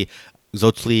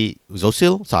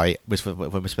Zosil, sorry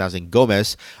for mispronouncing,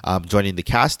 Gomez, joining the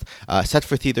cast. Set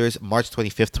for theaters March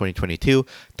 25th, 2022,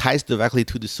 ties directly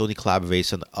to the Sony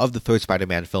collaboration of the third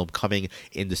Spider-Man film coming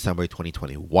in December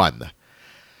 2021.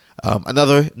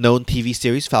 Another known TV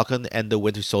series, Falcon and the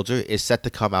Winter Soldier, is set to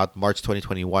come out March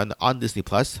 2021 on Disney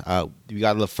Plus. We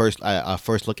got a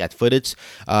first look at footage.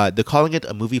 They're calling it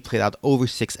a movie played out over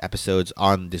 6 episodes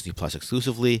on Disney Plus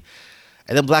exclusively.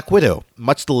 And then Black Widow,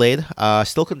 much delayed,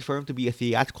 still confirmed to be a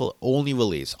theatrical-only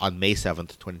release on May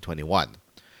 7th, 2021.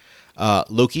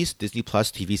 Loki's Disney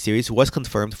Plus TV series was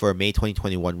confirmed for a May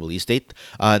 2021 release date.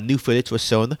 New footage was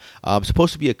shown.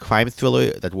 Supposed to be a crime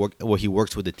thriller where he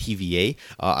works with the TVA,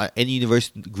 an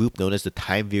in-universe group known as the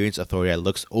Time Variance Authority that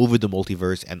looks over the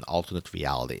multiverse and alternate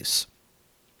realities.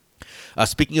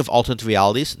 Speaking of alternate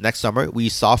realities, next summer we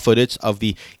saw footage of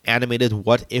the animated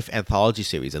What If anthology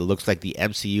series. It looks like the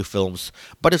MCU films,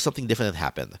 but if something different had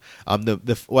happened.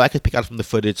 What I could pick out from the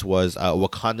footage was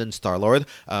Wakandan Star-Lord,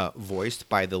 voiced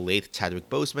by the late Chadwick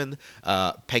Boseman,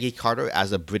 Peggy Carter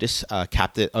as a British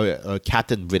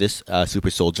Captain British super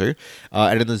soldier,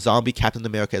 and then the zombie Captain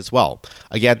America as well.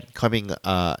 Again, coming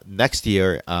next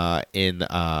year in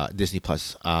Disney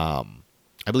Plus. I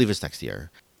believe it's next year.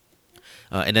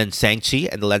 And then Shang-Chi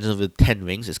and the Legend of the Ten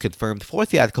Rings is confirmed for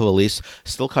theatrical release,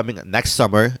 still coming next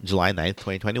summer, July 9th,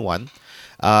 2021.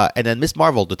 And then Miss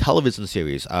Marvel, the television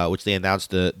series, which they announced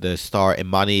the star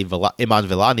Iman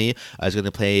Vellani is going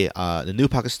to play the new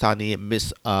Pakistani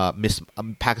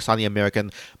Pakistani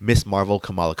American Miss Marvel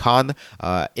Kamala Khan,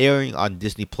 airing on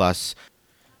Disney Plus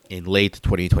in late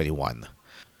 2021.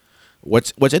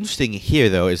 What's interesting here,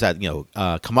 though, is that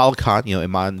Kamala Khan,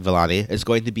 Iman Vellani, is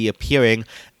going to be appearing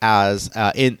as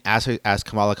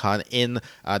Kamala Khan in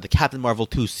the Captain Marvel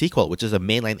 2 sequel, which is a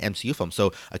mainline MCU film.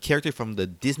 So a character from the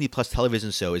Disney Plus television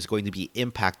show is going to be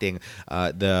impacting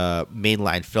the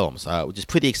mainline films, which is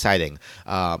pretty exciting.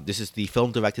 This is the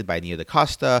film directed by Nia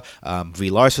DaCosta. Brie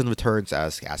Larson returns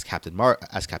as Captain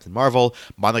Marvel.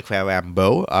 Monica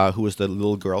Rambeau, who was the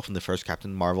little girl from the first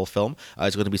Captain Marvel film,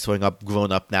 is going to be showing up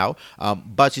grown up now.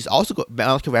 But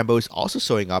Monica Rambeau is also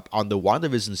showing up on the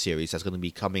WandaVision series that's going to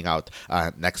be coming out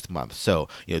next month. So,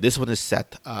 this one is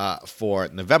set for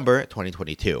November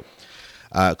 2022.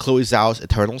 Chloe Zhao's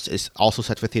Eternals is also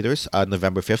set for theaters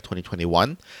November 5th,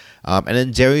 2021. And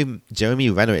then Jeremy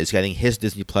Renner is getting his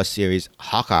Disney Plus series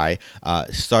Hawkeye,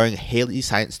 starring Haley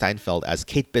Steinfeld as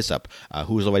Kate Bishop,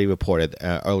 who was already reported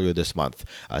earlier this month,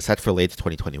 set for late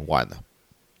 2021.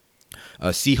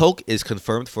 She-Hulk is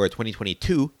confirmed for a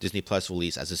 2022 Disney Plus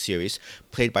release as a series,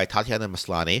 played by Tatiana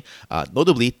Maslany.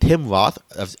 Notably, Tim Roth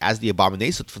as the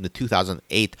Abomination from the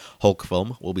 2008 Hulk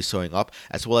film will be showing up,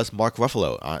 as well as Mark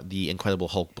Ruffalo, the Incredible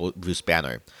Hulk Bruce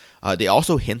Banner. They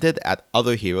also hinted at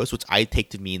other heroes, which I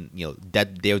take to mean,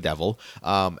 Dead Daredevil,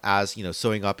 as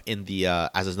showing up in the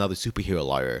as another superhero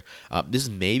lawyer. This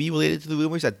is maybe related to the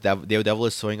rumors that Daredevil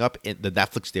is showing up in the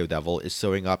Netflix Daredevil is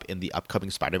showing up in the upcoming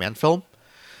Spider-Man film.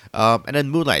 And then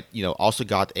Moonlight, also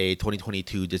got a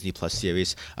 2022 Disney Plus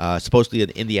series, supposedly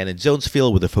an Indiana Jones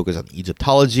feel with a focus on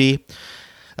Egyptology.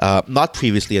 Not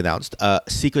previously announced,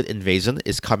 Secret Invasion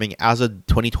is coming as a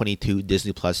 2022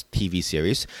 Disney Plus TV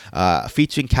series,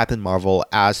 featuring Captain Marvel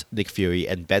as Nick Fury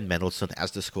and Ben Mendelsohn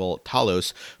as the Skrull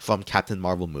Talos from Captain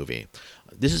Marvel movie.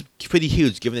 This is pretty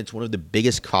huge, given it's one of the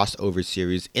biggest crossover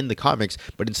series in the comics.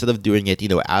 But instead of doing it,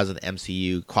 as an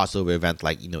MCU crossover event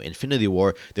like Infinity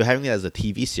War, they're having it as a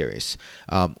TV series.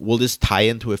 Will this tie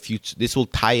into a future? This will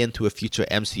tie into a future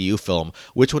MCU film.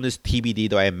 Which one is TBD?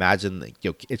 Though I imagine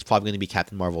it's probably going to be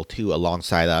Captain Marvel 2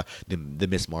 alongside the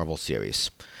Miss Marvel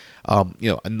series.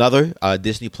 Another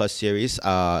Disney Plus series,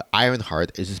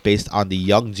 Ironheart, is based on the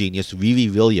young genius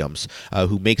Riri Williams,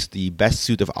 who makes the best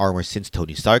suit of armor since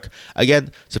Tony Stark.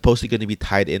 Again, supposedly going to be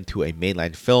tied into a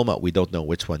mainline film. We don't know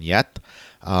which one yet.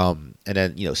 And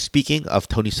then, speaking of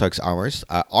Tony Stark's armors,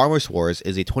 Armors Wars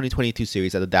is a 2022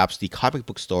 series that adapts the comic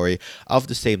book story of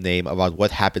the same name about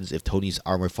what happens if Tony's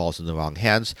armor falls in the wrong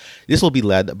hands. This will be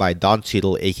led by Don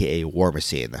Cheadle, aka War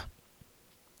Machine.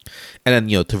 And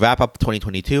then, to wrap up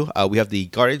 2022, we have the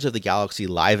Guardians of the Galaxy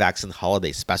live-action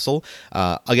holiday special,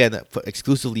 again,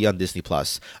 exclusively on Disney+.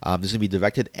 This is going to be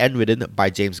directed and written by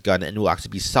James Gunn and will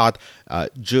actually be shot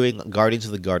during Guardians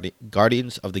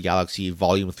of the Galaxy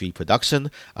Volume 3 production.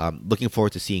 Looking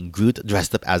forward to seeing Groot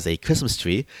dressed up as a Christmas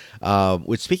tree,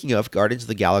 which, speaking of, Guardians of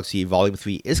the Galaxy Volume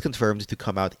 3 is confirmed to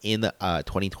come out in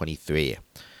 2023.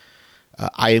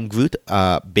 I Am Groot,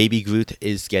 Baby Groot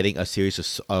is getting a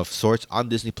series of sorts on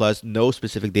Disney Plus. No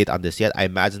specific date on this yet. I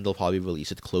imagine they'll probably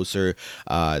release it closer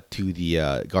to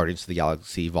the Guardians of the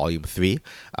Galaxy Volume 3.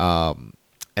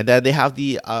 And then they have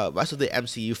the rest of the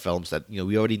MCU films that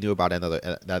we already knew about and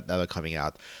that are coming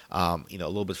out. A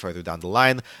little bit further down the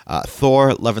line,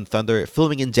 Thor: Love and Thunder,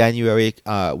 filming in January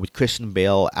with Christian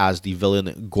Bale as the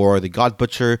villain Gore the God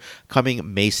Butcher,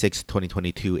 coming May 6,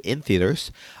 2022 in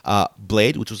theaters.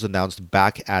 Blade, which was announced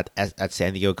back at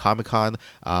San Diego Comic-Con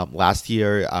last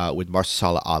year with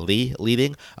Mahershala Ali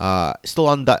leading, still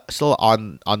on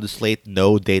the slate.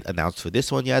 No date announced for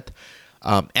this one yet.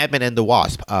 Ant-Man and the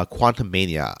Wasp, Quantum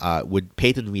Mania, with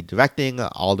Peyton Reed directing,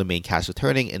 all the main cast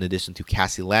returning, in addition to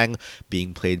Cassie Lang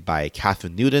being played by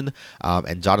Catherine Newton,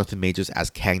 and Jonathan Majors as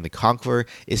Kang the Conqueror,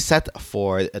 is set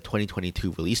for a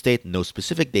 2022 release date. No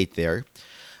specific date there.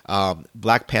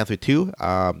 Black Panther 2.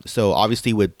 So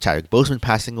obviously with Chadwick Boseman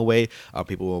passing away,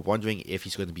 people were wondering if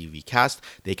he's going to be recast.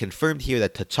 They confirmed here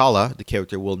that T'Challa, the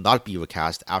character, will not be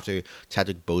recast after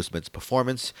Chadwick Boseman's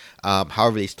performance.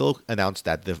 However, they still announced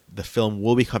that the film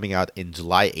will be coming out in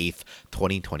July 8th,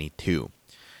 2022.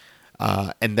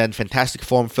 And then Fantastic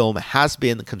Four film has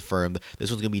been confirmed. This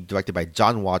one's going to be directed by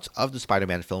John Watts of the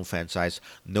Spider-Man film franchise.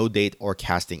 No date or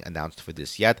casting announced for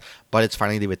this yet, but it's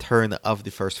finally the return of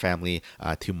the first family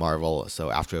to Marvel,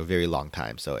 so after a very long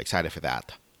time. So excited for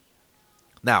that.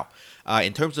 Now,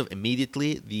 in terms of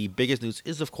immediately, the biggest news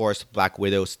is, of course, Black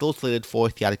Widow, still slated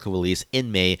for theatrical release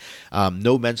in May.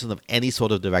 No mention of any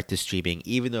sort of direct to streaming,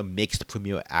 even a mixed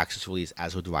premiere access release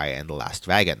as with Raya and the Last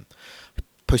Dragon.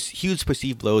 Huge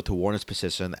perceived blow to Warner's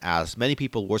position, as many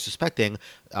people were suspecting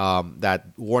that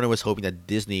Warner was hoping that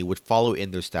Disney would follow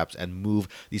in their steps and move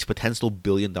these potential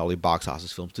billion-dollar box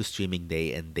office films to streaming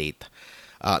day and date.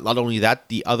 Not only that,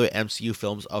 the other MCU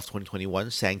films of 2021,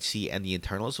 Shang-Chi and The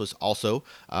Eternals, was also,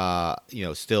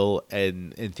 still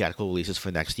in theatrical releases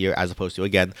for next year, as opposed to,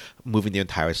 again, moving the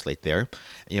entire slate there.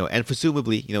 And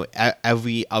presumably,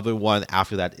 every other one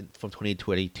after that from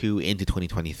 2022 into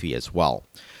 2023 as well.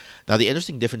 Now, the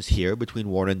interesting difference here between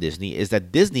Warner and Disney is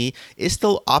that Disney is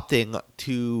still opting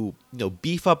to,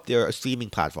 beef up their streaming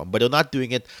platform, but they're not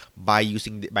doing it by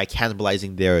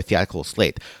cannibalizing their theatrical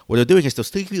slate. What they're doing is they're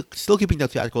still keeping their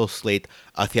theatrical slate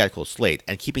a theatrical slate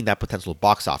and keeping that potential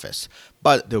box office.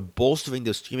 But they're bolstering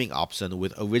their streaming option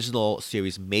with original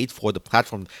series made for the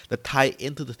platform that tie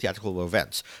into the theatrical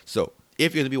events. So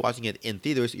if you're going to be watching it in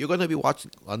theaters, you're going to be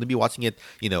watching it,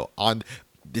 on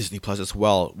Disney Plus as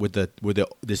well, with the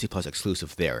Disney Plus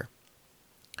exclusive there,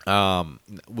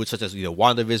 which such as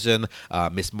WandaVision,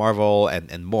 Miss Marvel,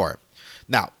 and more.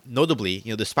 Now, notably,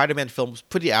 the Spider-Man film's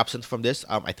pretty absent from this.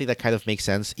 I think that kind of makes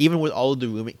sense, even with all of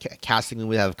the casting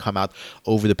rumors that have come out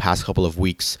over the past couple of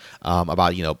weeks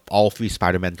about all three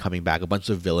Spider-Men coming back, a bunch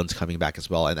of villains coming back as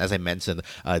well, and as I mentioned,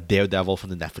 Daredevil from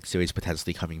the Netflix series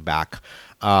potentially coming back.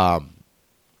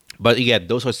 But again,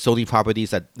 those are Sony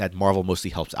properties that Marvel mostly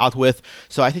helps out with.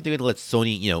 So I think they're going to let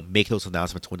Sony, make those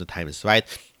announcements when the time is right.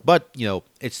 But,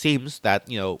 it seems that,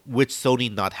 with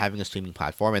Sony not having a streaming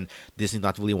platform and Disney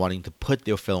not really wanting to put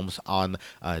their films on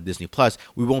Disney Plus,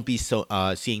 we won't be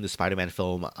seeing the Spider-Man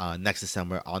film next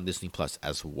December on Disney Plus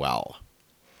as well.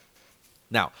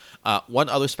 Now, one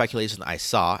other speculation I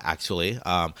saw, actually,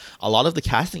 a lot of the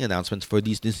casting announcements for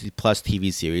these Disney Plus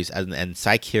TV series and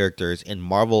side characters in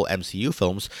Marvel MCU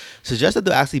films suggest that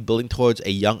they're actually building towards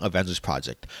a Young Avengers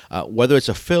project. Whether it's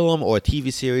a film or a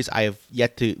TV series, we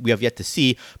have yet to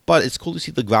see, but it's cool to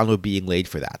see the groundwork being laid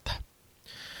for that.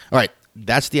 All right.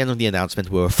 That's the end of the announcement.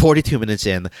 We're 42 minutes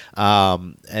in.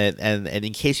 And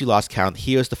in case you lost count,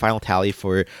 here's the final tally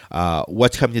for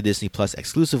what's coming to Disney Plus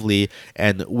exclusively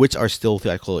and which are still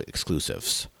theatrical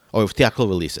exclusives. Or theatrical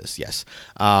releases, yes.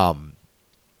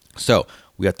 So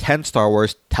we have 10 Star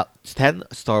Wars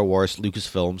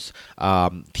Lucasfilms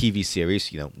TV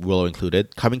series, Willow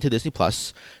included, coming to Disney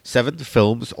Plus. 7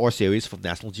 films or series from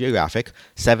National Geographic.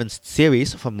 7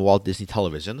 series from Walt Disney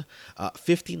Television.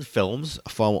 15 films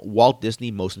from Walt Disney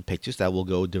Motion Pictures that will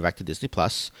go direct to Disney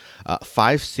Plus.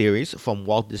 5 series from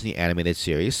Walt Disney Animated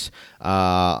Series.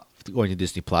 Going to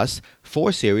Disney Plus,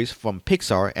 4 series from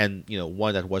Pixar, and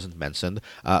one that wasn't mentioned,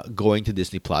 going to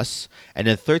Disney Plus, and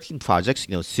then 13 projects,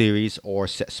 series or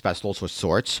specials or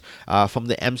sorts from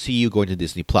the MCU going to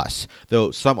Disney Plus. Though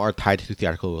some are tied to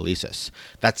theatrical releases.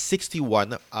 That's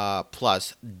 61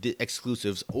 plus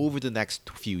exclusives over the next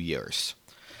few years.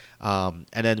 And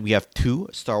then we have 2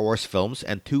 Star Wars films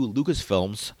and 2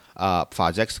 Lucasfilms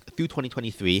projects through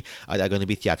 2023 that are going to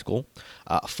be theatrical.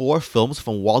 4 films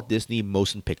from Walt Disney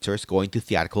Motion Pictures going to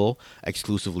theatrical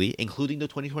exclusively, including the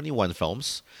 2021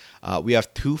 films. We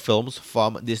have 2 films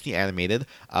from Disney Animated,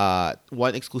 1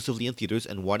 exclusively in theaters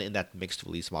and 1 in that mixed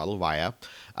release model, Raya.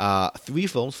 3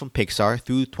 films from Pixar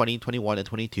through 2021 and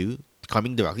 22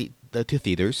 coming directly to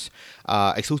theaters,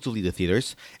 exclusively to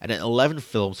theaters, and then 11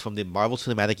 films from the Marvel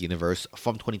Cinematic Universe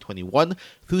from 2021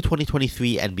 through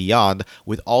 2023 and beyond,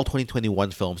 with all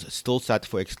 2021 films still set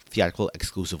for theatrical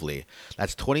exclusively.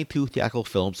 That's 22 theatrical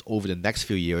films over the next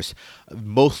few years,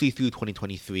 mostly through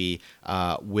 2023,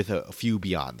 with a few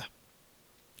beyond.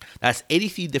 That's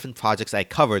 83 different projects I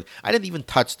covered. I didn't even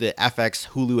touch the FX,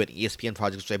 Hulu, and ESPN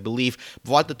projects, which I believe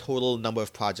brought the total number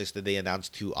of projects that they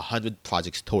announced to 100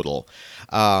 projects total.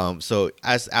 So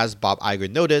as Bob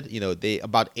Iger noted, they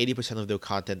about 80% of their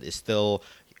content is still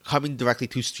coming directly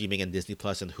to streaming and Disney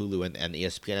Plus and Hulu and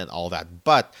ESPN and all that,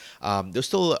 but there's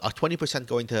still a 20%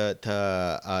 going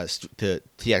to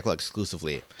theatrical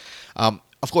exclusively.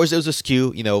 Of course, there's a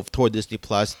skew, toward Disney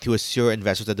Plus to assure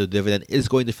investors that the dividend is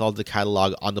going to follow the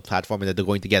catalog on the platform and that they're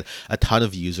going to get a ton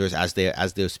of users as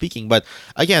they're speaking. But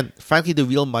again, frankly, the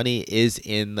real money is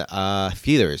in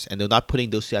theaters, and they're not putting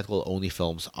those theatrical only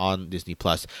films on Disney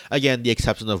Plus. Again, the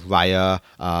exception of Raya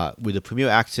with the premiere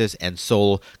access and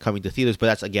Soul coming to theaters, but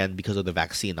that's again because of the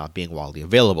vaccine not being widely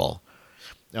available.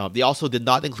 They also did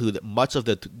not include much of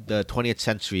the 20th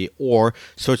century or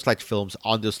Searchlight films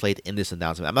on their slate in this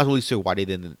announcement. I'm not really sure why they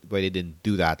didn't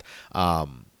do that.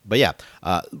 But yeah,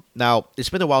 now it's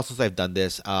been a while since I've done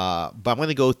this, but I'm going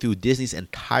to go through Disney's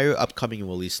entire upcoming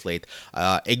release slate,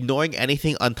 ignoring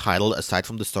anything untitled aside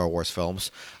from the Star Wars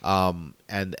films, and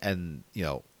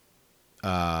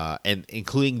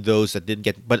including those that didn't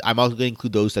get. But I'm also going to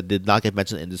include those that did not get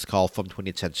mentioned in this call from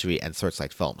 20th century and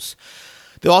Searchlight films.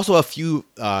 There are also a few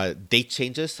date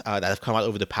changes that have come out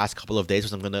over the past couple of days,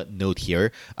 which I'm going to note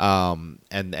here.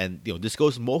 This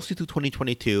goes mostly to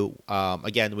 2022,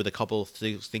 again, with a couple of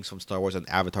things from Star Wars and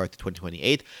Avatar to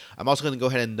 2028. I'm also going to go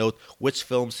ahead and note which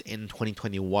films in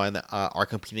 2021 are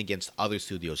competing against other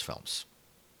studios' films.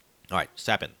 All right,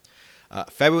 step in.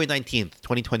 February 19th,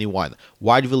 2021,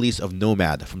 wide release of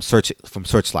Nomad from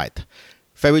Searchlight.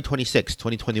 February 26,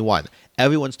 2021,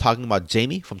 everyone's talking about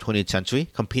Jamie from 20th Century,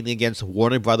 competing against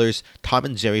Warner Brothers' Tom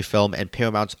and Jerry film and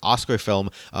Paramount's Oscar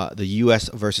film, The U.S.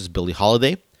 versus Billie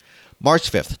Holiday.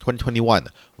 March 5th, 2021,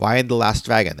 Raya and the Last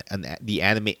Dragon, and the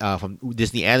anime from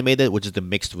Disney Animated, which is the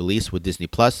mixed release with Disney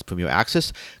Plus Premier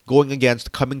Access, going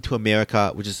against Coming to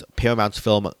America, which is Paramount's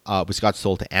film, which got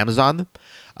sold to Amazon.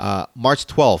 March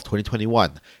 12th,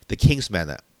 2021, The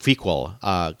Kingsman prequel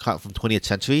from 20th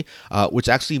Century, which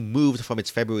actually moved from its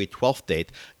February 12th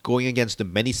date, going against The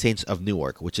Many Saints of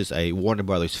Newark, which is a Warner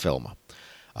Brothers film.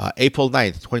 April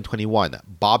 9th, 2021,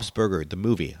 Bob's Burger, the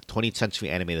movie, 20th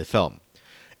Century animated film.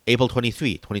 April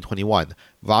 23, 2021,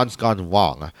 Ron's Gone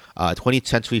Wrong, a 20th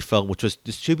Century film which was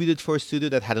distributed for a studio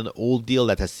that had an old deal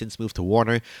that has since moved to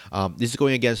Warner. This is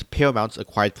going against Paramount's A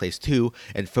Quiet Place 2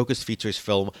 and Focus Features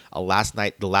film The Last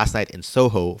Night in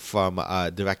Soho from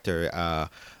director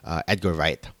Edgar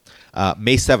Wright.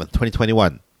 May 7th,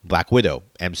 2021, Black Widow,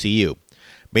 MCU.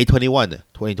 May 21,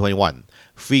 2021,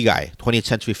 Free Guy, 20th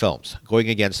Century Films, going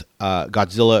against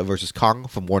Godzilla vs. Kong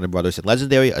from Warner Brothers and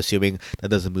Legendary, assuming that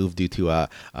doesn't move due to a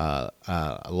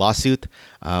lawsuit.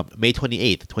 May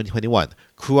 28th, 2021,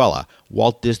 Cruella,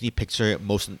 Walt Disney Picture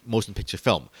motion picture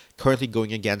film, currently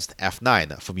going against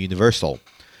F9 from Universal.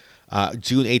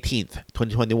 June 18th,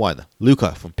 2021,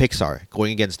 Luca from Pixar,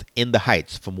 going against In the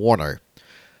Heights from Warner.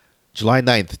 July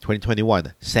 9th,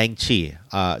 2021, Shang-Chi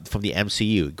from the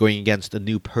MCU, going against the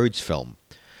new Purge film.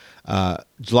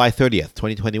 July 30th,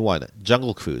 2021,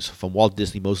 Jungle Cruise from Walt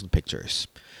Disney Motion Pictures.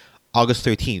 August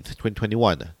 13th,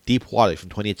 2021, Deep Water from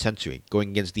 20th Century, going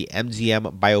against the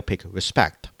MGM biopic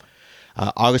Respect.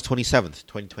 August 27th,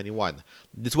 2021.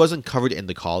 This wasn't covered in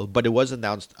the call, but it was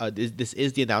announced. This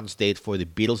is the announced date for the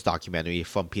Beatles documentary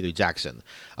from Peter Jackson.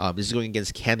 This is going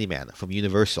against Candyman from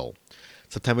Universal.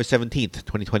 September 17th,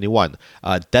 2021,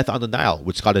 Death on the Nile,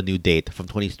 which got a new date from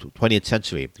 20th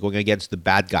Century, going against The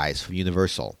Bad Guys from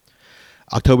Universal.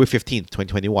 October 15th,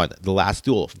 2021, The Last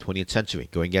Duel from 20th Century,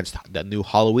 going against the new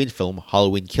Halloween film,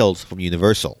 Halloween Kills from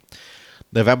Universal.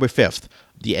 November 5th,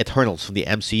 The Eternals from the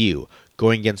MCU,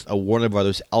 going against a Warner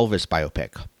Brothers Elvis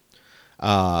biopic.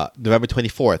 November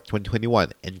 24th,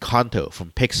 2021, Encanto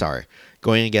from Pixar,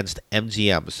 going against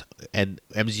MGM's and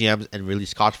Ridley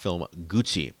Scott film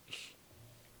Gucci.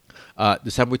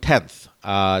 December 10th,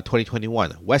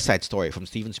 2021, West Side Story from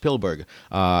Steven Spielberg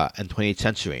and 20th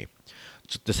Century.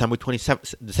 December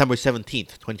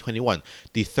 17th, 2021,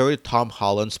 the third Tom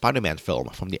Holland Spider-Man film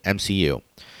from the MCU.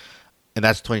 And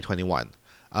that's 2021.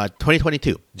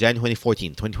 2022, January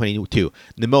 2022,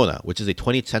 Nimona, which is a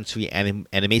 20th Century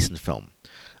animation film.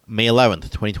 May 11th,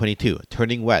 2022,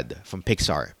 Turning Red from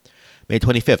Pixar. May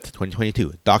 25th,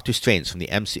 2022, Doctor Strange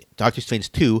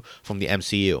 2 from the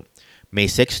MCU. May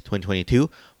 6th, 2022,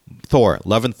 Thor,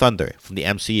 Love and Thunder from the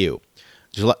MCU.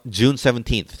 June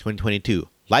 17th, 2022,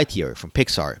 Lightyear from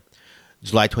Pixar.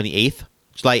 July 8th,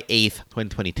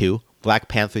 2022, Black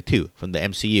Panther 2 from the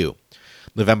MCU.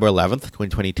 November 11th,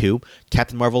 2022,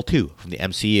 Captain Marvel 2 from the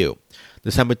MCU.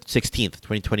 December 16th,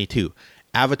 2022,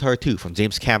 Avatar 2 from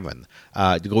James Cameron,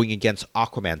 going against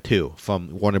Aquaman 2 from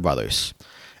Warner Brothers.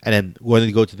 And then we're going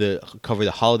to go to cover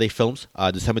the holiday films.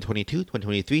 December 22,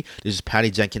 2023, this is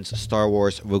Patty Jenkins' Star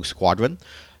Wars Rogue Squadron.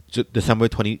 December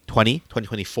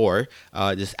 2024,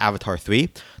 this is Avatar 3.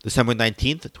 December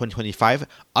 19th, 2025,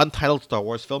 untitled Star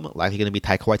Wars film, likely going to be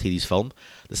Taika Waititi's film.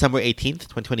 December 18th,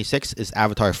 2026 is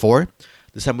Avatar 4.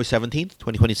 December 17th,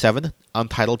 2027,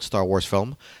 untitled Star Wars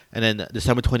film. And then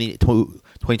December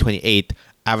 2028,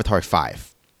 Avatar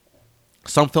 5.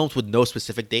 Some films with no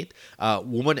specific date.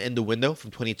 Woman in the Window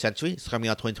from 20th Century is coming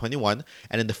out 2021.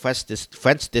 And then The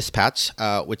French Dispatch,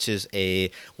 which is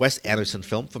a Wes Anderson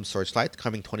film from Searchlight,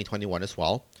 coming 2021 as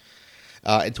well.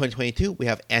 In 2022, we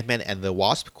have Ant-Man and the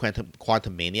Wasp,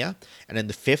 Quantumania. And then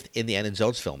the fifth Indiana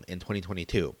Jones film in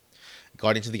 2022.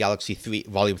 Guardians of the Galaxy 3,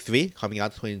 Volume 3, coming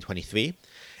out 2023.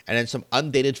 And then some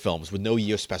undated films with no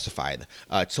year specified.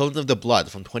 Children of the Blood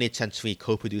from 20th Century,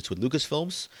 co-produced with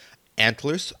Lucasfilms.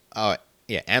 Antlers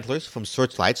from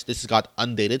Searchlights. This has got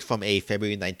undated from a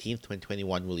February 19th,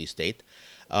 2021 release date.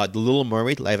 The Little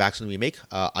Mermaid live-action remake,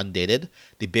 undated.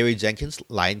 The Barry Jenkins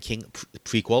Lion King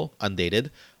prequel,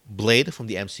 undated. Blade from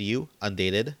the MCU,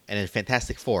 undated. And then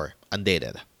Fantastic Four,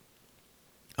 undated.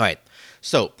 All right,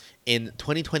 so in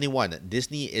 2021,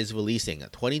 Disney is releasing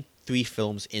 23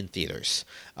 films in theaters.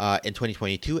 In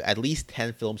 2022, at least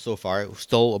 10 films so far,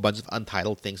 still a bunch of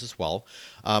untitled things as well.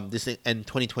 In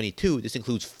 2022, this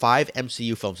includes 5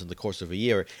 MCU films in the course of a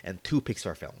year and 2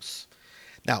 Pixar films.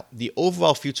 Now, the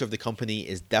overall future of the company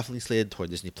is definitely slated toward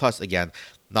Disney Plus. Again,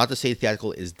 not to say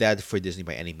theatrical is dead for Disney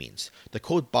by any means. To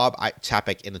quote Bob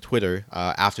Chapek in the Twitter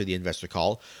after the investor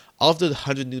call, of the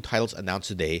 100 new titles announced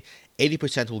today,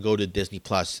 80% will go to Disney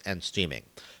Plus and streaming.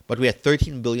 But we had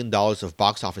 $13 billion of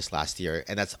box office last year,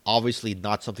 and that's obviously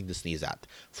not something to sneeze at.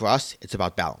 For us, it's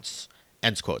about balance.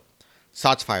 End quote.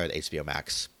 Shots fired at HBO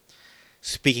Max.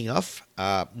 Speaking of,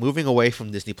 moving away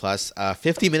from Disney Plus,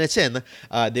 50 minutes in,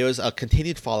 there was a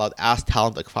continued fallout as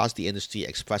talent across the industry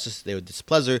expresses their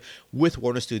displeasure with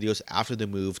Warner Studios after the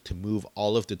move to move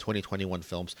all of the 2021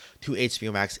 films to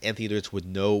HBO Max and theaters with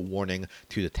no warning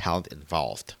to the talent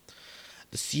involved.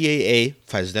 The CAA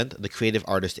president, the Creative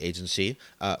Artist Agency,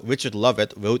 Richard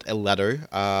Lovett, wrote a letter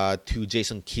to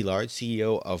Jason Kilar,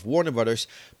 CEO of Warner Brothers,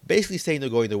 basically saying they're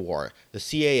going to war. The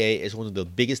CAA is one of the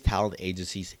biggest talent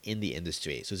agencies in the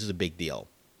industry, so this is a big deal.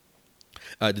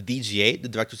 The DGA, the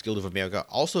Directors Guild of America,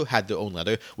 also had their own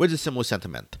letter with a similar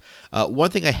sentiment. One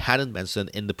thing I hadn't mentioned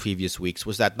in the previous weeks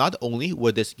was that not only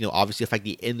would this, obviously affect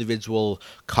the individual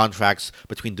contracts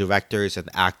between directors and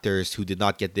actors who did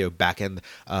not get their back-end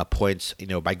points,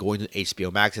 by going to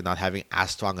HBO Max and not having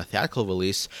as strong a theatrical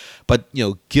release, but,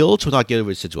 guilds will not get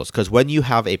residuals, because when you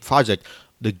have a project,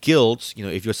 the guilds,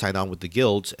 if you're signed on with the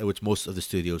guilds, which most of the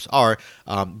studios are,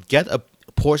 get a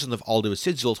portion of all the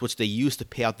residuals, which they use to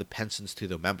pay out the pensions to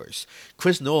their members.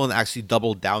 Chris Nolan actually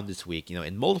doubled down this week,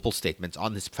 in multiple statements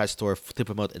on his press tour to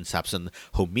promote Inception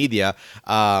home media,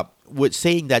 with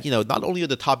saying that, not only are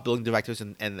the top billing directors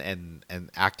and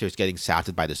actors getting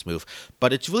shafted by this move,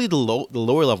 but it's really the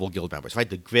lower level guild members, right?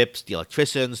 The grips, the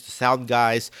electricians, the sound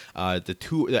guys,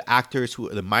 the actors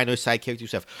the minor side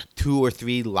characters who have 2 or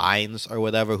 3 lines or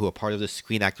whatever, who are part of the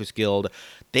Screen Actors Guild.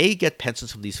 They get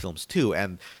pensions from these films too,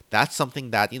 and that's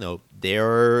something that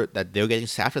they're getting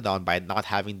shafted on by not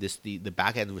having the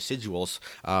back end residuals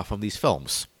from these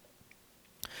films.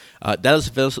 Dallas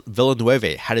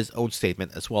Villeneuve had his own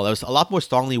statement as well. That was a lot more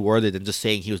strongly worded than just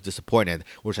saying he was disappointed,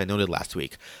 which I noted last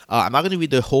week. I'm not going to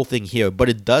read the whole thing here, but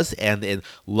it does end in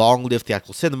long live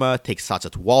theatrical cinema, takes shots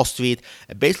at Wall Street,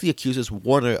 and basically accuses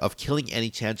Warner of killing any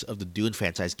chance of the Dune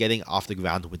franchise getting off the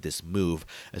ground with this move.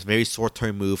 It's a very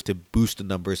short-term move to boost the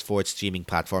numbers for its streaming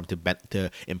platform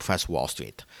to impress Wall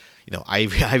Street. I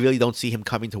really don't see him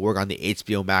coming to work on the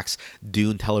HBO Max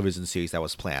Dune television series that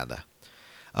was planned.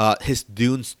 His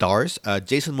Dune stars,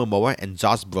 Jason Momoa and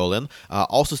Josh Brolin,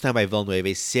 also stand by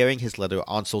Villeneuve, sharing his letter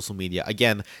on social media,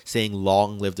 again saying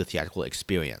long live the theatrical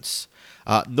experience.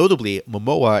 Notably,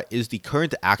 Momoa is the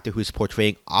current actor who's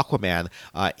portraying Aquaman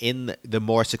in the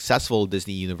more successful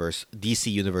DC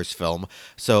Universe film.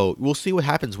 So we'll see what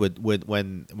happens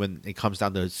when it comes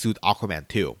down to suit Aquaman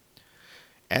 2.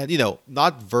 And,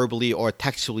 not verbally or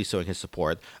textually showing his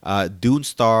support, Dune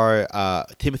star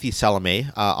Timothée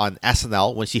Chalamet on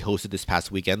SNL, when she hosted this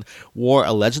past weekend, wore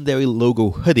a Legendary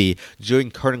logo hoodie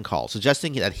during curtain call,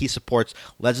 suggesting that he supports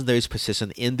Legendary's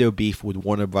position in their beef with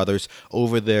Warner Brothers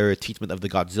over their treatment of the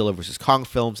Godzilla vs. Kong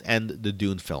films and the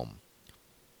Dune film.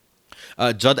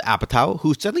 Judd Apatow,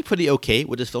 who's generally pretty okay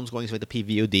with his films going straight to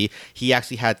PVOD. He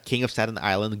actually had King of Staten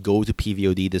Island go to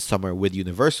PVOD this summer with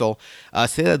Universal,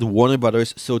 said that Warner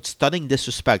Brothers showed stunning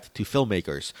disrespect to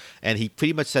filmmakers. And he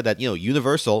pretty much said that,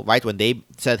 Universal, right, when they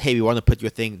said, hey, we want to put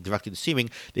your thing directly to streaming,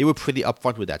 they were pretty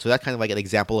upfront with that. So that's kind of like an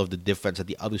example of the difference that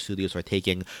the other studios are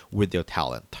taking with their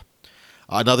talent.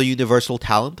 Another Universal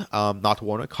talent, not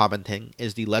Warner, commenting,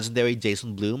 is the legendary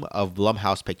Jason Blum of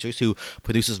Blumhouse Pictures, who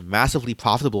produces massively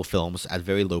profitable films at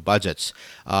very low budgets.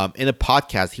 In a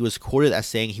podcast, he was quoted as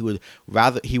saying he would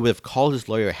have called his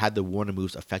lawyer had the Warner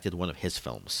moves affected one of his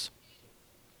films.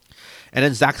 And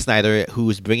then Zack Snyder, who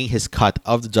is bringing his cut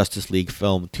of the Justice League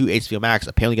film to HBO Max,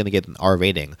 apparently going to get an R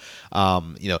rating.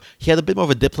 He had a bit more of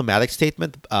a diplomatic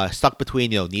statement, stuck between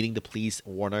needing to please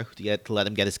Warner to let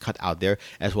him get his cut out there,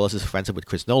 as well as his friendship with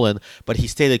Chris Nolan. But he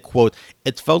stated, quote,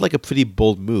 "It felt like a pretty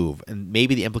bold move, and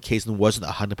maybe the implication wasn't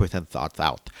 100% thought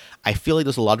out. I feel like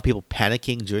there's a lot of people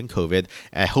panicking during COVID,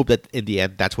 and I hope that in the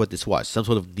end that's what this was, some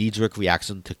sort of knee-jerk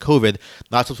reaction to COVID,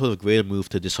 not some sort of greater move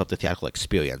to disrupt the theatrical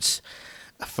experience."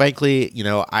 Frankly,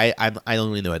 I don't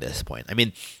really know at this point. I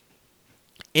mean,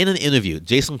 in an interview,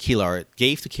 Jason Kilar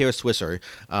gave to Kara Swisher,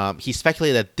 he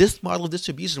speculated that this model of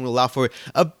distribution will allow for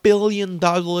 $1 billion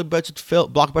budget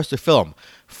blockbuster film.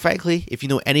 Frankly, if you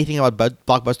know anything about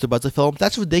blockbuster budget film,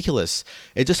 that's ridiculous.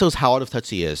 It just shows how out of touch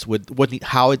he is with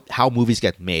how movies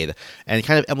get made, and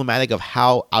kind of emblematic of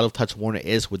how out of touch Warner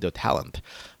is with their talent.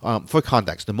 For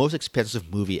context, the most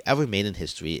expensive movie ever made in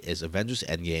history is Avengers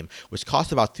Endgame, which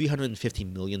cost about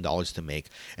 $350 million to make,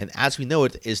 and as we know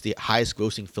it, is the highest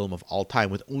grossing film of all time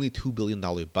with only $2 billion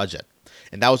budget.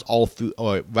 And that was all through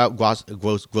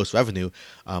gross revenue,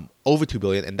 over $2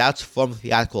 billion, and that's from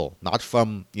theatrical, not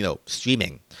from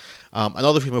streaming.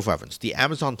 Another frame of reference: the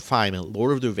Amazon Prime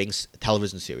Lord of the Rings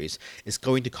television series is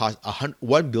going to cost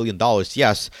 $1 billion,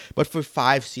 yes, but for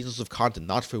 5 seasons of content,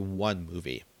 not for one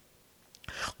movie.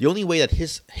 The only way that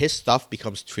his stuff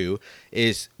becomes true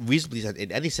is reasonably,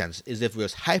 in any sense, is if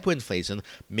there's hyperinflation,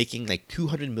 making like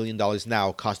 $200 million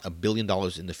now cost $1 billion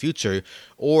in the future,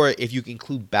 or if you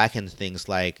include back-end things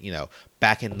like,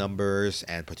 back-end numbers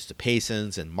and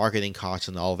participations and marketing costs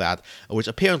and all that, which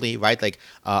apparently, right, like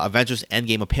Avengers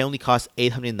Endgame apparently cost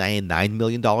 $899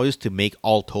 million to make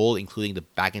all told, including the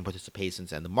back-end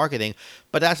participations and the marketing,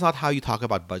 but that's not how you talk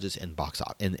about budgets in box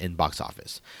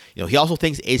office. He also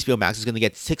thinks HBO Max is going to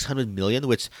get $600 million,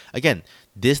 which, again,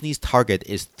 Disney's target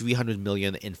is $300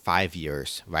 million in 5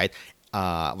 years, right?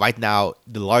 Right now,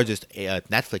 the largest,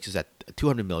 Netflix, is at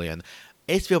 $200 million.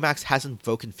 HBO Max hasn't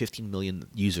broken 15 million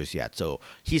users yet, so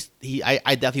I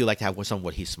definitely would like to have some of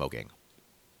what he's smoking.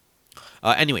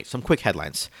 Anyway, some quick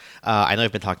headlines. I know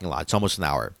I've been talking a lot. It's almost an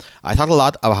hour. I talked a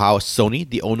lot about how Sony,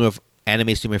 the owner of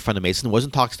anime streamer Funimation, was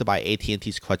in talks to buy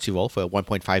AT&T's Crunchyroll for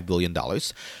 $1.5 billion.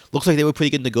 Looks like they were pretty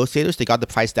good negotiators. They got the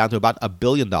price down to about $1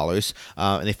 billion,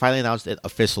 and they finally announced it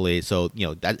officially, so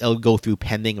that it'll go through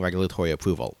pending regulatory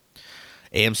approval.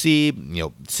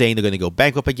 AMC, saying they're going to go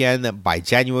bankrupt again by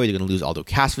January. They're going to lose all their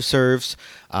cash reserves.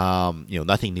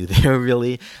 Nothing new there,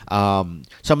 really. Some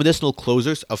additional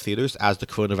closures of theaters as the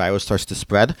coronavirus starts to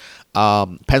spread.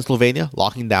 Pennsylvania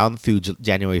locking down through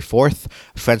January 4th.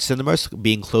 French cinemas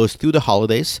being closed through the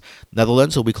holidays.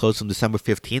 Netherlands will be closed from December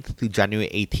 15th through January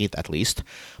 18th at least.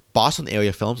 Boston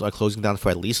area films are closing down for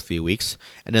at least 3 weeks,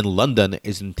 and then London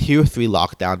is in Tier 3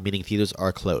 lockdown, meaning theaters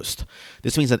are closed.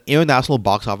 This means that international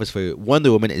box office for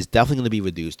Wonder Woman is definitely going to be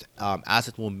reduced, as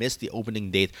it will miss the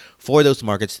opening date for those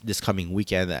markets this coming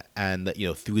weekend and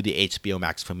through the HBO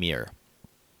Max premiere.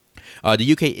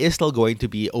 The UK is still going to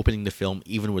be opening the film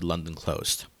even with London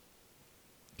closed.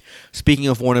 Speaking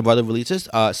of Warner Brothers releases,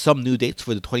 some new dates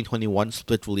for the 2021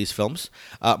 split release films.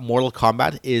 Mortal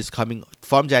Kombat is coming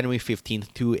from January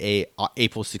 15th to a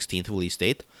April 16th release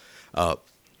date.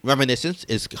 Reminiscence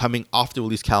is coming off the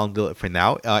release calendar for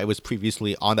now. It was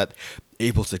previously on that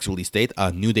April 6th release date.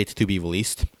 New date to be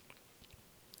released.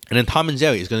 And then Tom and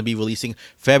Jerry is going to be releasing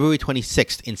February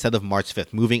 26th instead of March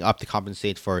 5th, moving up to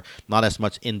compensate for not as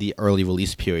much in the early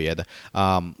release period.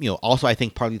 Also, I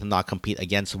think partly to not compete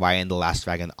against Raya and the Last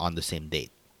Dragon on the same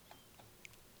date.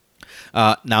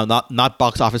 Now, not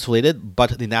box office related,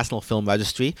 but the National Film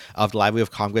Registry of the Library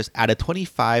of Congress added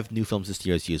 25 new films this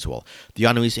year as usual. The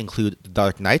honorees include The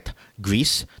Dark Knight,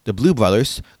 Grease, The Blue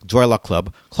Brothers, Joy Luck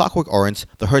Club, Clockwork Orange,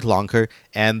 The Hurt Longer,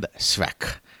 and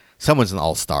Shrek. Someone's an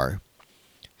all-star.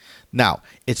 Now,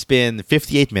 it's been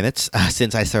 58 minutes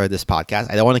since I started this podcast.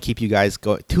 I don't want to keep you guys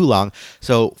too long.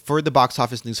 So, for the box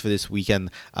office news for this weekend,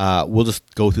 we'll just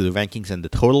go through the rankings and the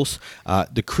totals.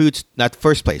 The Croods, not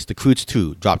first place, The Croods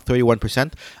 2 dropped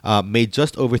 31%, made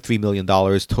just over $3 million.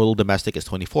 Total domestic is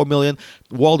 $24 million,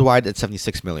 worldwide at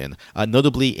 $76 million.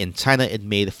 Notably, in China, it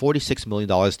made $46 million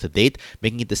to date,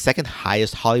 making it the second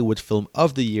highest Hollywood film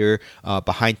of the year,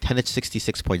 behind Tenet's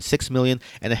 $66.6 million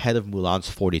and ahead of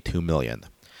Mulan's $42 million.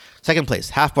 Second place,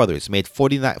 Half Brothers made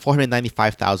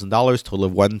 $495,000, total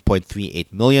of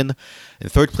 $1.38 million. In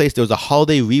third place, there was a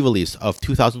holiday re-release of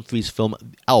 2003's film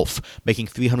Elf, making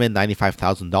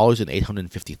 $395,000 in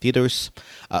 850 theaters.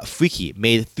 Freaky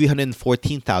made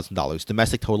 $314,000,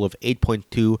 domestic total of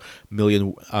 $8.2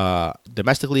 million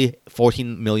domestically,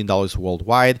 $14 million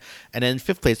worldwide. And then in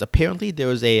fifth place, apparently there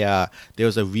was a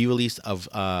re-release of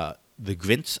The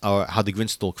Grinch, or How the Grinch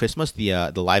Stole Christmas,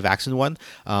 the live action one.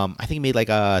 I think it made like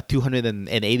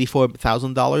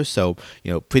 $284,000. So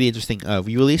pretty interesting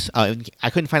re-release. I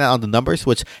couldn't find out on the numbers,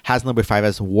 which has number 5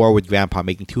 as War with Grandpa,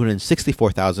 making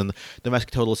 $264,000.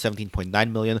 Domestic total is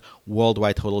 $17.9 million.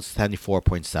 Worldwide total is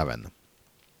 $74.7.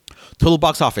 Total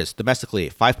box office domestically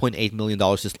 $5.8 million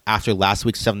just after last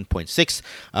week's $7.6.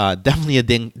 Definitely a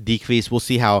decrease. We'll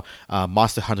see how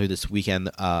Monster Hunter this weekend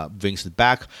brings it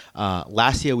back.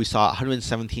 Last year we saw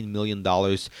 $117 million,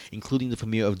 including the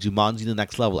premiere of Jumanji: The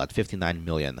Next Level at $59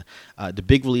 million. The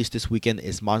big release this weekend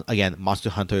is again Monster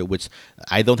Hunter, which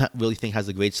I don't really think has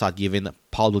a great shot given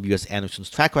Paul W.S. Anderson's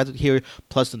track record here,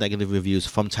 plus the negative reviews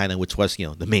from China, which was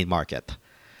the main market.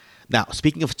 Now,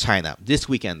 speaking of China, this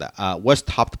weekend was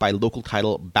topped by local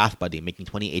title Bath Buddy, making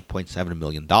 $28.7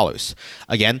 million.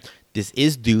 Again, this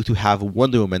is due to have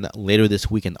Wonder Woman later this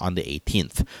weekend on the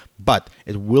 18th. But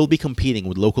it will be competing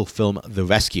with local film The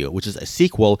Rescue, which is a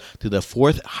sequel to the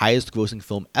 4th highest grossing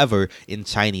film ever in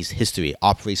Chinese history,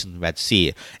 Operation Red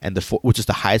Sea, and which is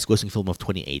the highest grossing film of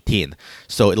 2018.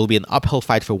 So it'll be an uphill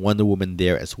fight for Wonder Woman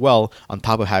there as well, on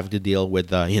top of having to deal with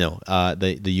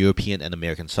the European and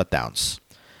American shutdowns.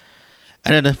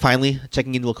 And then finally,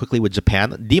 checking in real quickly with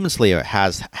Japan, Demon Slayer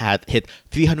has hit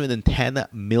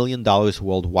 $310 million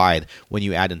worldwide when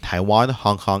you add in Taiwan,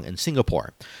 Hong Kong, and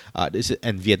Singapore,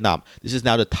 and Vietnam. This is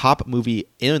now the top movie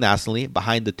internationally,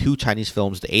 behind the 2 Chinese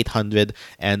films, The 800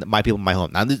 and My People, My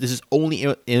Home. Now, this is only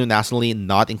internationally,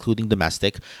 not including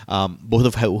domestic.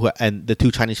 Both of and the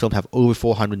 2 Chinese films have over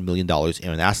 $400 million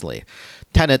internationally.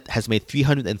 Tenet has made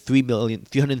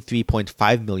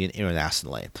 $303.5 million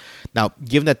internationally. Now,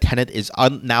 given that Tenet is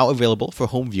now available for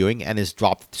home viewing and is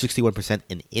dropped 61%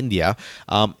 in India,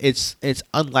 it's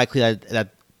unlikely that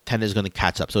Tenet is going to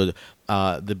catch up. So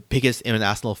the biggest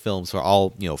international films are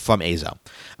all from Asia.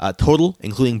 Total,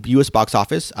 including US box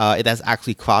office, it has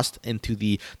actually crossed into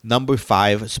the number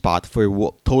 5 spot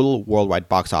for total worldwide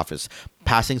box office,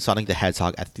 passing Sonic the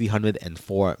Hedgehog at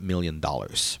 $304 million.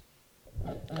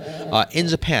 In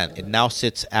Japan, it now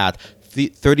sits at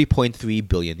 30.3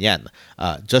 billion yen,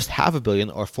 just half a billion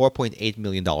or $4.8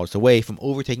 million away from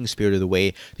overtaking Spirited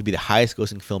Away to be the highest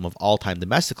grossing film of all time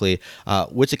domestically,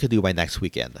 which it could do by next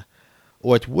weekend.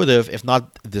 Or it would have, if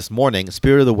not this morning.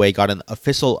 Spirited Away got an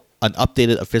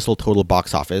updated official total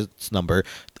box office number,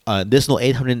 additional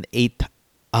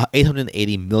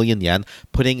 880 million yen,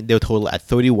 putting their total at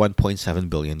 31.7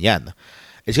 billion yen.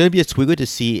 It's going to be a squiggle to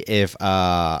see if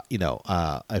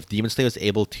Demon Slayer is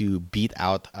able to beat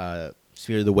out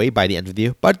Spirited Away by the end of the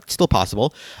year, but it's still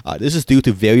possible. This is due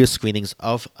to various screenings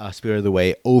of Spirited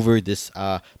Away over this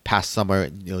past summer,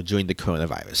 during the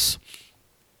coronavirus.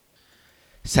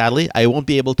 Sadly, I won't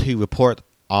be able to report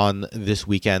on this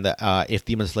weekend if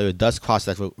Demon Slayer does cross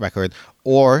that record,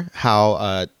 or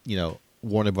how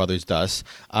Warner Brothers does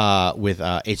with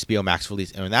HBO Max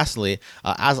release internationally,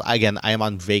 as again I am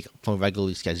on break from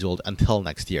regularly scheduled until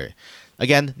next year.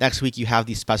 Again, next week you have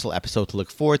the special episode to look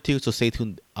forward to, so stay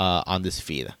tuned on this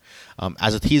feed.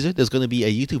 As a teaser, there's going to be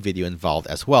a YouTube video involved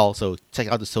as well, so check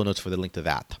out the show notes for the link to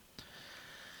that.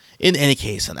 In any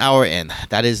case, an hour in,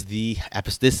 that is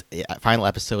this final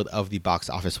episode of the Box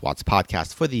Office Watch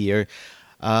podcast for the year.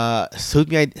 Shoot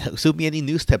me any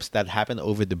news tips that happened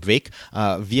over the break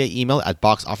via email at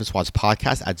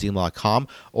boxofficewatchpodcast@gmail.com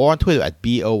or on Twitter at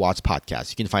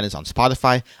BOWatchPodcast. You can find us on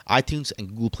Spotify, iTunes, and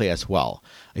Google Play as well.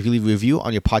 If you leave a review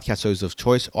on your podcast service of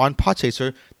choice or on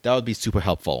Podchaser, that would be super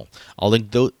helpful. I'll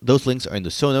link those links are in the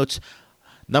show notes.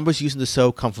 Numbers used in the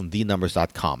show come from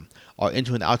thenumbers.com. Our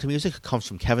intro and outro music comes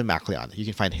from Kevin MacLeod. You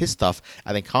can find his stuff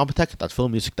at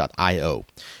incompetech.filmmusic.io.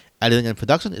 Editing and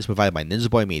production is provided by Ninja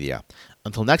Boy Media.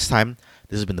 Until next time,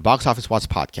 this has been the Box Office Watch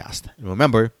Podcast. And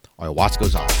remember, our watch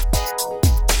goes on.